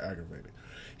going to say aggravated.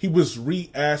 He was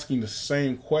re-asking the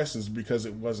same questions because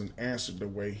it wasn't answered the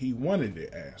way he wanted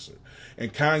it answered.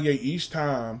 And Kanye each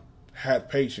time had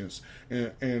patience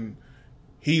and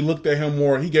he looked at him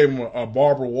more. He gave him a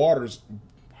Barbara Waters.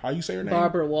 How you say her name?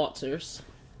 Barbara Walters.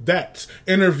 That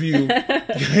interview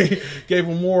gave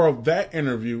him more of that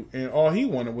interview, and all he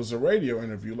wanted was a radio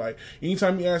interview. Like,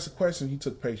 anytime he asked a question, he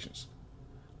took patience.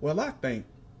 Well, I think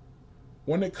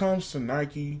when it comes to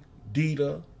Nike,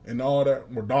 Dita, and all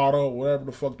that, Mordata, whatever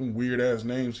the fuck them weird ass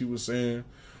names he was saying,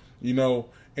 you know,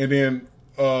 and then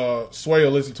Sway will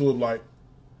listen to it like,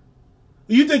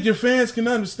 you think your fans can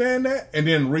understand that? And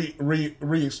then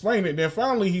re-explain it. Then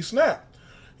finally he snapped.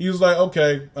 He was like,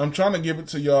 okay, I'm trying to give it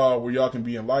to y'all where y'all can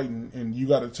be enlightened, and you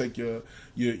got to take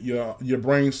your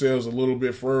brain cells a little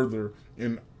bit further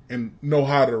and know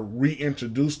how to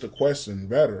reintroduce the question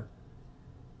better.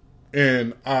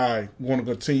 And I want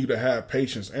to continue to have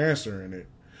patience answering it.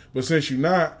 But since you're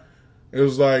not, it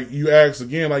was like you asked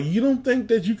again, like, you don't think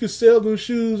that you could sell them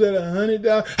shoes at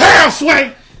 $100? How,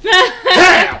 Sway?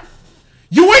 How?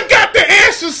 You ain't got the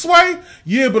answer, Sway.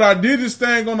 Yeah, but I did this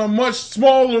thing on a much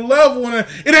smaller level, and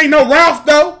it ain't no Ralph,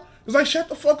 though. It's like, shut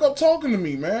the fuck up talking to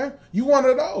me, man. You one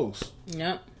of those.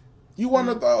 Yep. You one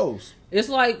of those. It's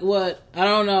like what? I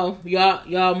don't know.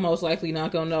 Y'all most likely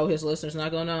not going to know. His listeners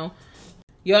not going to know.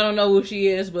 Y'all don't know who she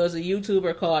is, but it's a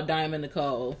YouTuber called Diamond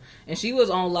Nicole. And she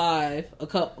was on live a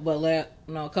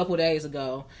couple days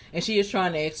ago. And she is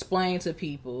trying to explain to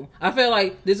people. I feel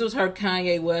like this was her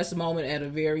Kanye West moment at a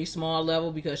very small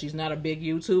level because she's not a big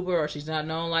YouTuber or she's not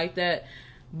known like that.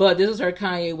 But this is her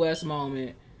Kanye West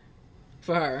moment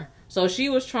for her. So she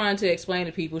was trying to explain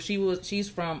to people. She's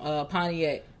from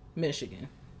Pontiac, Michigan.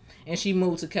 And she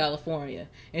moved to California.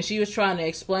 And she was trying to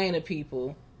explain to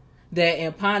people that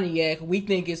in Pontiac, we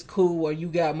think it's cool or you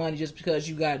got money just because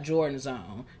you got Jordans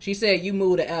on. She said you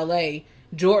moved to L.A.,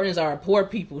 Jordans are a poor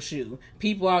people's shoe.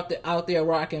 People out there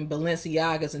rocking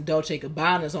Balenciagas and Dolce &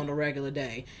 Gabbanas on a regular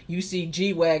day. You see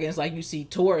G-Wagons like you see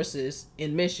Tauruses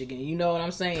in Michigan. You know what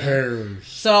I'm saying? Pairs.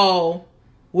 So,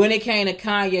 when it came to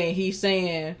Kanye, he's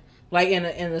saying, like in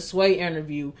the Sway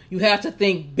interview, you have to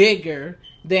think bigger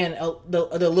than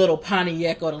the little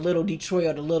Pontiac or the little Detroit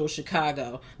or the little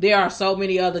Chicago. There are so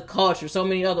many other cultures, so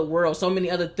many other worlds, so many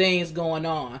other things going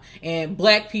on. And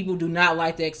black people do not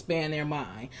like to expand their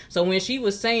mind. So when she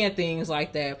was saying things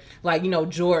like that, like, you know,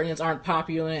 Jordans aren't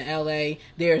popular in LA,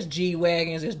 there's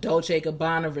G-Wagons, there's Dolce &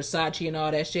 Gabbana, Versace and all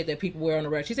that shit that people wear on the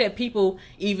regular. She said people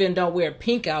even don't wear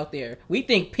pink out there. We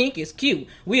think pink is cute.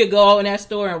 We'll go in that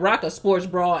store and rock a sports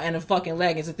bra and a fucking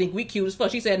leggings and think we cute as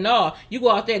fuck. She said, no, you go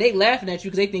out there, they laughing at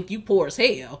you because they think you poor as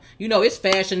hell. You know, it's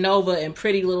Fashion Nova and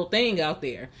Pretty Little Thing out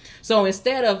there. So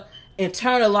instead of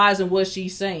internalizing what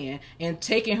she's saying and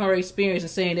taking her experience and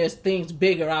saying there's things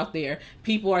bigger out there,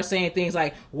 people are saying things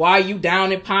like, why are you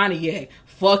down in Pontiac?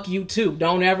 Fuck you too.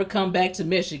 Don't ever come back to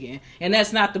Michigan. And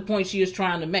that's not the point she is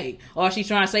trying to make. All she's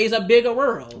trying to say is a bigger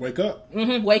world. Wake up.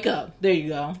 Wake up. There you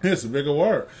go. It's a bigger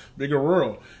world. Bigger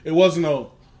world. It wasn't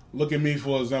no, look at me,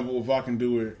 for example, if I can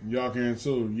do it, y'all can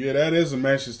too. Yeah, that is a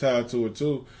message tied to it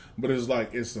too. But it's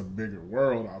like, it's a bigger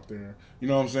world out there. You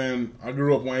know what I'm saying? I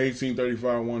grew up on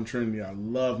 1835 1 Trinity. I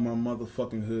love my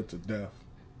motherfucking hood to death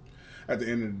at the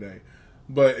end of the day.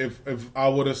 But if I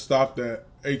would have stopped at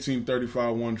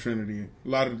 1835 One Trinity. A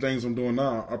lot of the things I'm doing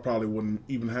now, I probably wouldn't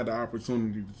even have the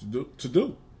opportunity to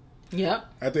do. Yep.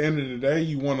 At the end of the day,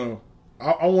 you want to.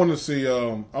 I want to see.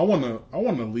 I want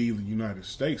to leave the United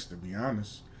States. To be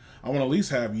honest, I want to at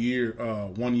least have 1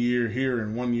 year here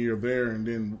and 1 year there, and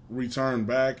then return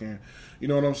back. And you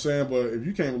know what I'm saying. But if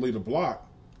you can't leave the block,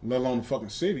 let alone the fucking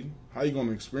city, how you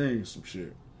gonna experience some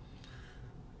shit?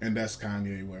 And that's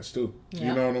Kanye West too. Yeah.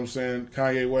 You know what I'm saying?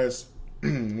 Kanye West.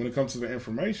 When it comes to the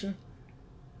information,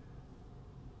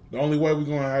 the only way we're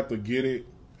gonna have to get it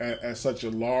at such a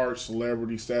large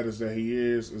celebrity status that he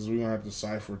is we're gonna have to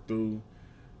cipher through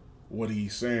what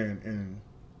he's saying and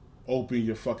open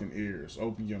your fucking ears,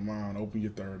 open your mind, open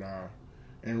your third eye,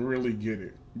 and really get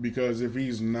it. Because if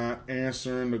he's not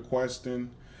answering the question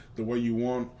the way you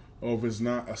want, or if it's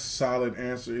not a solid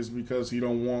answer, it's because he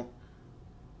don't want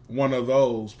one of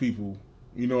those people,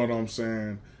 you know what I'm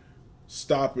saying,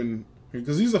 stopping.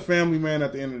 Because he's a family man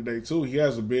at the end of the day too. He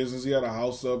has a business. He had a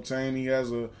house to obtain. He has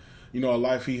a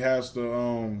life he has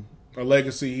to, a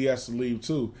legacy he has to leave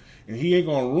too. And he ain't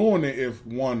gonna ruin it if,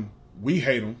 one, we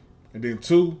hate him, and then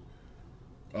two,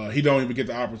 he don't even get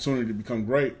the opportunity to become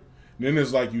great. And then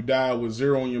it's like you die with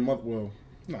zero in your month. Well,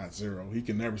 not zero. He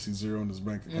can never see zero in his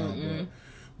bank account.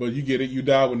 But you get it. You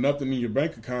die with nothing in your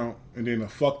bank account, and then a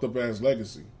fucked up ass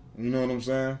legacy. You know what I'm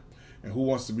saying? And who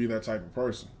wants to be that type of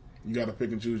person? You got to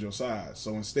pick and choose your sides.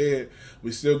 So instead,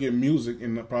 we still get music,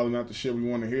 and probably not the shit we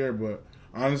want to hear. But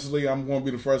honestly, I'm going to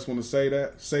be the first one to say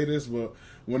this. But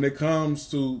when it comes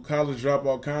to College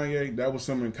Dropout Kanye, that was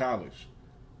him in college.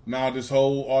 Now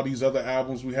all these other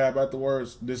albums we have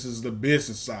afterwards, this is the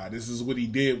business side. This is what he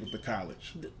did with the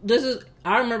college.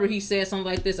 I remember he said something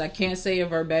like this. I can't say it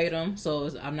verbatim, so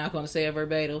I'm not going to say it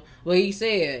verbatim. But he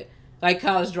said, like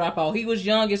College Dropout, he was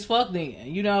young as fuck then,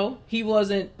 you know? He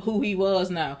wasn't who he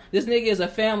was now. This nigga is a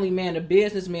family man, a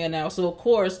businessman now, so of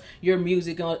course your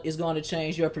music is going to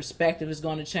change, your perspective is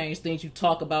going to change, things you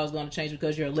talk about is going to change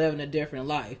because you're living a different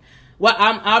life. Well,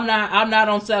 I'm not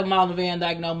on 7 Mile and Van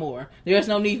Dyke no more. There's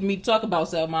no need for me to talk about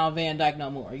 7 Mile and Van Dyke no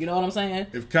more. You know what I'm saying?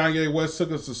 If Kanye West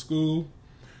took us to school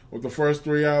with the first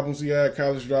 3 albums he had,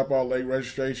 College Dropout, Late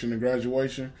Registration, and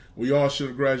Graduation, we all should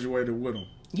have graduated with him.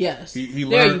 Yes. He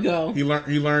there learned, you go.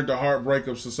 He learned the heartbreak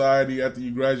of society after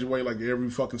you graduate, like every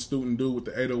fucking student do with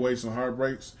the 808s and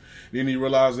heartbreaks. Then he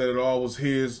realized that it all was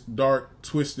his dark,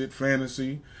 twisted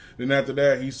fantasy. Then after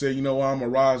that, he said, you know what, I'm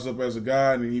going to rise up as a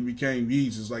God, and he became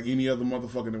Jesus like any other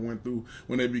motherfucker that went through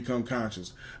when they become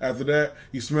conscious. After that,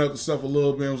 he smelled the stuff a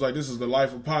little bit and was like, this is the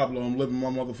life of Pablo. I'm living my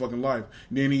motherfucking life.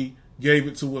 And then he gave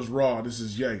it to us raw. This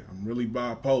is Ye. I'm really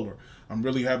bipolar. I'm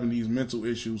really having these mental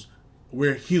issues.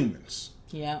 We're humans.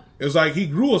 Yeah. It's like he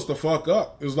grew us the fuck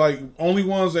up. It's like only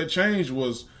ones that changed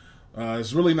was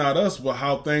it's really not us, but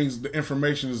how the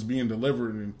information is being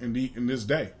delivered in this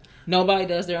day. Nobody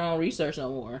does their own research no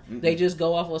more. Mm-mm. They just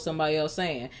go off what somebody else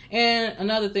saying. And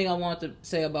another thing I want to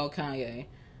say about Kanye,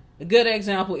 a good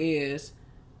example is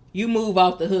you move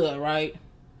out the hood, right?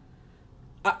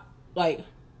 How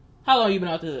long you been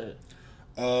out the hood?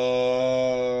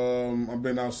 I've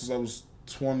been out since I was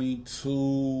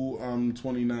 22. I'm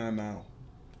 29 now.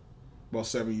 About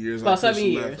 7 years. About 7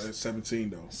 years. Left at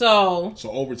 17 though. So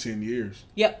over 10 years.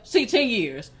 Yep. See, 10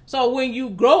 years. So when you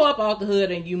grow up out the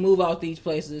hood and you move out these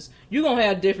places, you're going to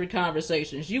have different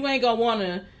conversations. You ain't going to want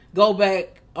to go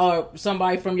back or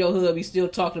somebody from your hood be still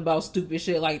talking about stupid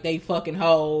shit like they fucking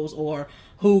hoes or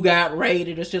who got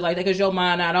raided or shit like that because your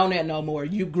mind not on that no more.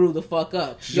 You grew the fuck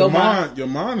up. Your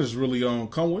mind is really on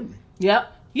come with me. Yep.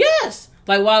 Yes.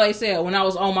 Like Wale said, when I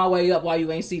was on my way up, why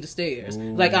you ain't see the stairs?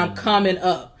 Ooh. Like I'm coming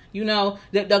up. You know,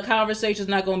 the conversation's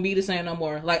not going to be the same no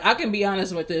more. Like, I can be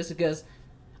honest with this because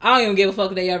I don't even give a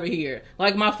fuck if they ever hear it.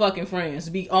 Like, my fucking friends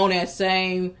be on that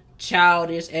same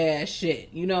childish ass shit.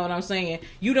 You know what I'm saying?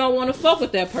 You don't want to fuck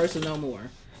with that person no more.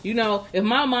 You know, if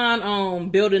my mind on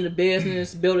building the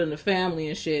business, building the family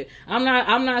and shit, I'm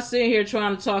not sitting here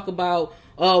trying to talk about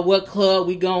what club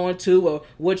we going to or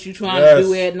what you trying to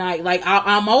do at night. Like,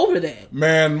 I'm over that.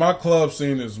 Man, my club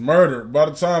scene is murdered. By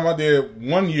the time I did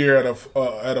 1 year at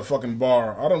a fucking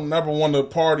bar, I don't never want to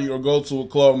party or go to a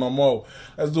club no more.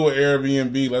 Let's do an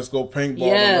Airbnb. Let's go paintball.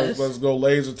 Yes. Let's go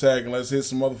laser tag and let's hit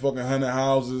some motherfucking 100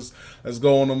 houses. Let's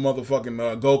go on a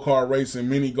motherfucking go-kart racing,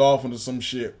 mini golfing or some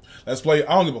shit. Let's play,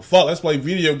 I don't give a fuck. Let's play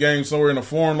video games somewhere in a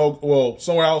foreign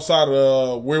somewhere outside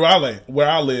of where I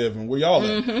live and where y'all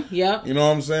live. Mm-hmm. Yeah. You know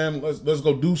what I'm saying? Let's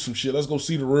go do some shit. Let's go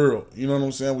see the real. You know what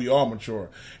I'm saying? We all mature.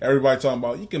 Everybody talking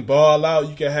about you can ball out,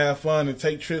 you can have fun and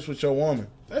take trips with your woman.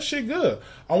 That shit good.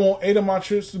 I want 8 of my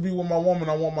trips to be with my woman.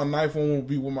 I want my 9th one to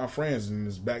be with my friends. And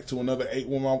it's back to another 8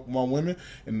 with my women.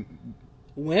 And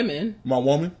women? My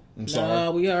woman. I'm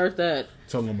sorry. We heard that.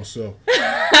 Telling on myself.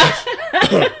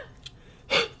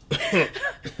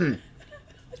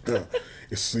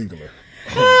 It's singular.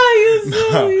 Oh, you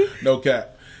silly. No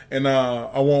cap. And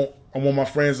I want my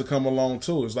friends to come along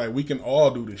too. It's like we can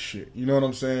all do this shit. You know what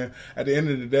I'm saying? At the end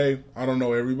of the day, I don't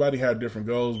know. Everybody had different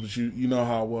goals, but you know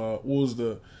how what was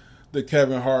the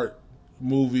Kevin Hart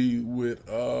movie with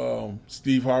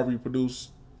Steve Harvey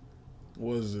produced?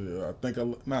 What was it? Think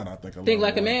Like a Man. Think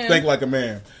Like a Man. Think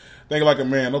Like a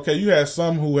Man. Okay, you had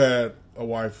some who had a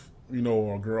wife, you know,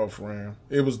 or a girlfriend.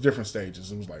 It was different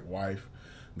stages. It was like wife,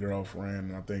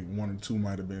 girlfriend, and I think one or two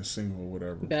might have been single or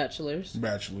whatever. Bachelors,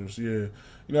 yeah.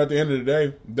 You know, at the end of the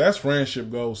day, that's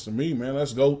friendship goals to me, man.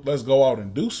 Let's go out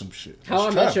and do some shit. How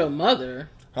I Met Your Mother.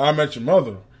 How I Met Your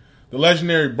Mother. The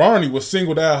legendary Barney was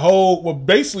single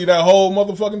basically that whole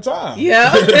motherfucking time.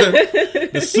 Yeah.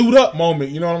 The suit up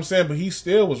moment, you know what I'm saying? But he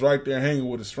still was right there hanging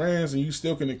with his friends, and you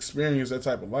still can experience that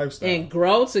type of lifestyle. And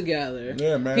grow together.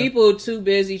 Yeah, man. People too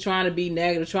busy trying to be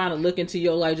negative, trying to look into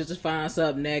your life just to find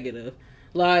something negative.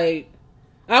 Like,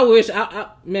 I wish I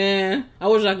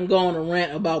can go on a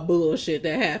rant about bullshit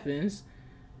that happens,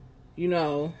 you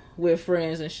know, with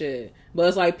friends and shit. But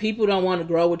it's like people don't want to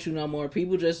grow with you no more.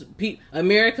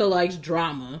 America likes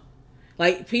drama.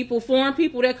 Like foreign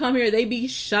people that come here, they be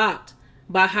shocked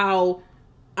by how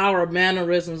our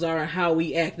mannerisms are and how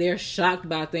we act. They're shocked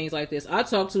by things like this. I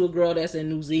talked to a girl that's in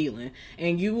New Zealand,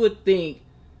 and you would think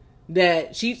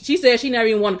that she said she never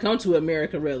even want to come to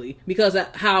America really because of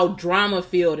how drama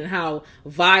filled and how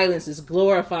violence is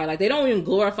glorified. Like they don't even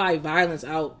glorify violence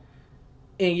out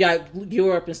in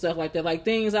Europe and stuff like that. Like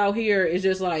things out here is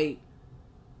just like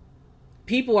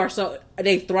people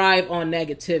they thrive on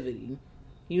negativity.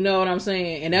 You know what I'm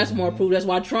saying? And that's more proof. That's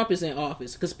why Trump is in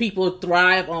office, because people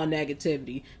thrive on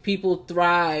negativity. People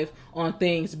thrive on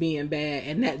things being bad,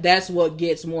 and that's what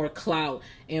gets more clout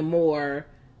and more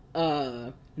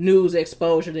news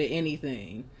exposure to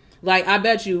anything. Like, I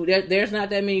bet you there's not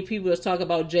that many people that talk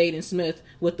about Jaden Smith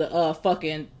with the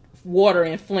fucking water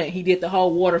in Flint. He did the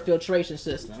whole water filtration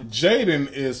system.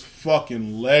 Jaden is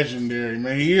fucking legendary,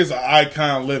 man. He is an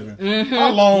icon living. Mm-hmm.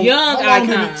 How long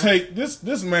did it take?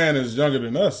 This man is younger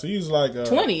than us. He's like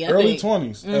 20, early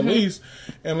 20s at least.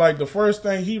 And like the first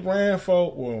thing he ran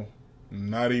for, well,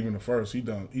 not even the first. He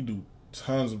do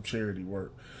tons of charity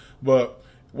work, but.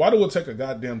 Why do it take a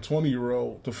goddamn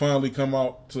 20-year-old to finally come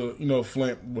out to, you know,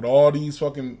 Flint with all these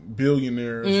fucking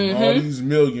billionaires and all these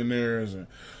millionaires and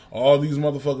all these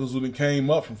motherfuckers who came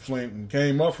up from Flint and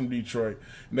came up from Detroit,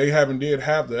 and they haven't did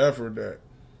half the effort that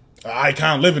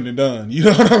icon living and done. You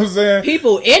know what I'm saying?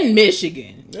 People in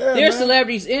Michigan. Yeah, there's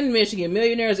celebrities in Michigan,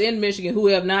 millionaires in Michigan who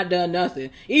have not done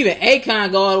nothing. Even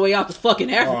Akon go all the way out to fucking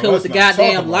Africa with the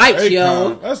goddamn lights,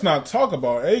 yo. Let's not talk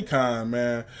about Akon,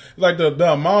 man. Like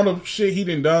the amount of shit he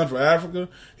done for Africa.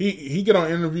 He get on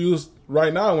interviews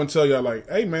right now and tell y'all like,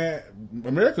 hey man,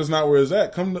 America's not where it's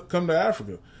at. Come to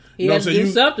Africa. He has to do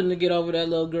something to get over that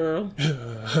little girl.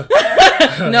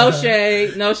 No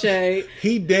shade.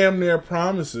 He damn near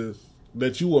promises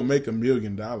that you will make $1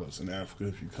 million in Africa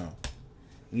if you come.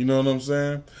 You know what I'm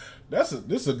saying? This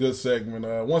is a good segment.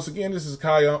 Once again, this is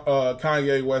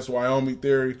Kanye West Wyoming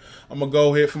Theory. I'm going to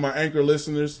go ahead for my Anchor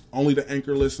listeners. Only the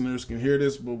Anchor listeners can hear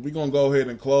this, but we're going to go ahead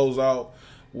and close out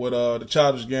with the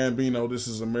Childish Gambino, This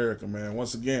Is America, man.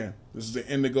 Once again, this is the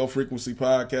Indigo Frequency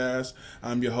Podcast.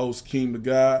 I'm your host, Keem the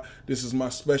God. This is my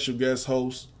special guest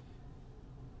host.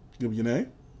 Give me your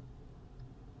name.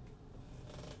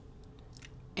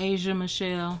 Asia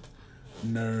Michelle.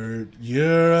 Nerd,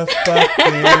 you're a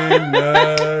fucking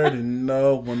nerd and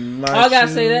no one likes you. I gotta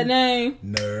say that name.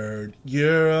 Nerd,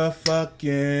 you're a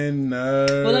fucking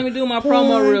nerd. Well, let me do my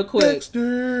promo real quick.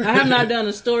 I have not done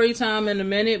a story time in a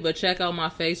minute, but check out my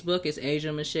Facebook. It's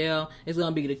Asia Michelle. It's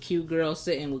gonna be the cute girl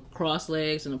sitting with crossed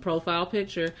legs and a profile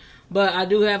picture. But I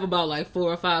do have about like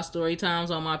 4 or 5 story times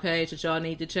on my page that y'all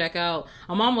need to check out.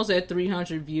 I'm almost at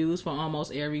 300 views for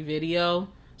almost every video.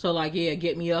 So like, yeah,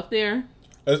 get me up there.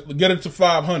 Let's get it to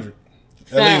 500.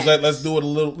 At least let's do it a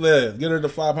little. Yeah, get her to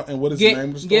 500. And what is the name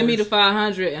of the story? Give me to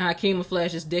 500 and Hakeem will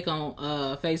flash his dick on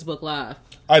Facebook Live.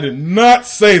 I did not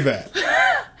say that.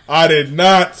 I did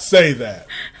not say that.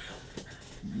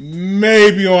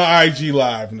 Maybe on IG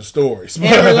Live in the stories. And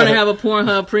we're going to have a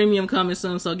Pornhub Premium coming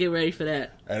soon, so get ready for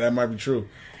that. And that might be true.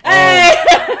 Hey!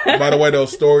 By the way,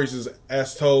 those stories is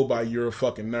as told by You're a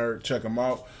Fucking Nerd. Check them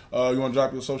out. You want to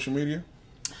drop your social media?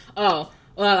 Oh.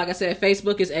 Well, like I said,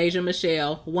 Facebook is Asia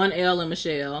Michelle, 1 L in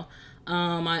Michelle.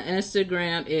 My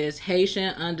Instagram is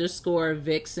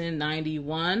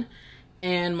Haitian_Vixen91.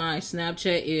 And my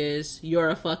Snapchat is You're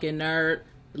a Fucking Nerd.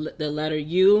 The letter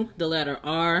U, the letter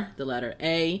R, the letter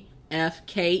A,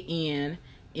 FKNNERD.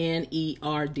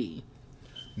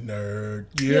 Nerd,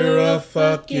 you're a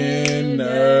fucking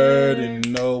nerd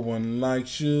and no one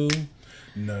likes you.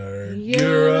 Nerd,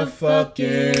 you're a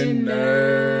fucking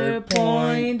nerd.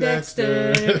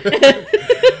 Poindexter.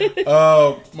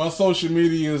 My social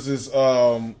medias is IG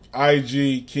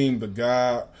Keem the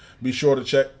God. Be sure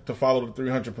to follow the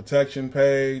 300 Protection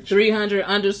page.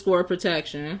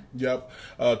 300_protection. Yep.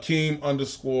 Keem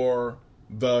 _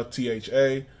 the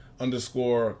THA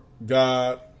 _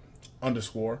 God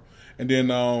 _ and then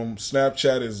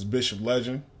Snapchat is Bishop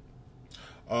Legend.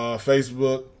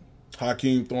 Facebook,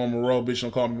 Hakeem Thorne Moreau. Bitch,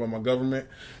 don't call me by my government.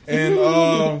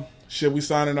 And shit, we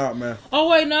signing out, man. Oh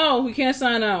wait, no, we can't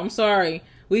sign out. I'm sorry.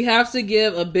 We have to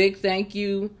give a big thank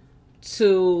you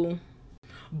to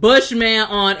Bushman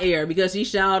on air because he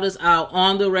shouted us out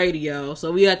on the radio.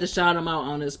 So we had to shout him out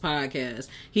on this podcast.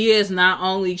 He has not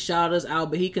only shouted us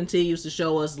out, but he continues to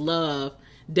show us love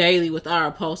daily with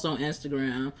our posts on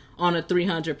Instagram on the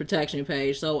 300 Protection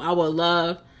page. So I would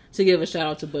love to give a shout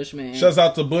out to Bushman. Shouts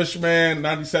out to Bushman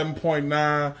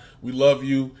 97.9. We love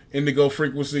you. Indigo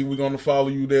Frequency, we're going to follow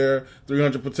you there.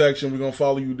 300 Protection, we're going to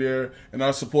follow you there. And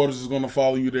our supporters is going to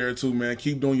follow you there too, man.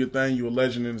 Keep doing your thing. You're a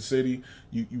legend in the city.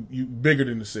 You bigger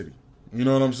than the city. You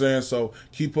know what I'm saying? So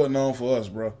keep putting on for us,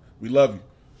 bro. We love you.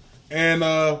 And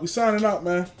we signing out,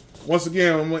 man. Once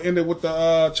again, I'm going to end it with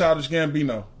the Childish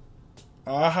Gambino.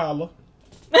 Holla.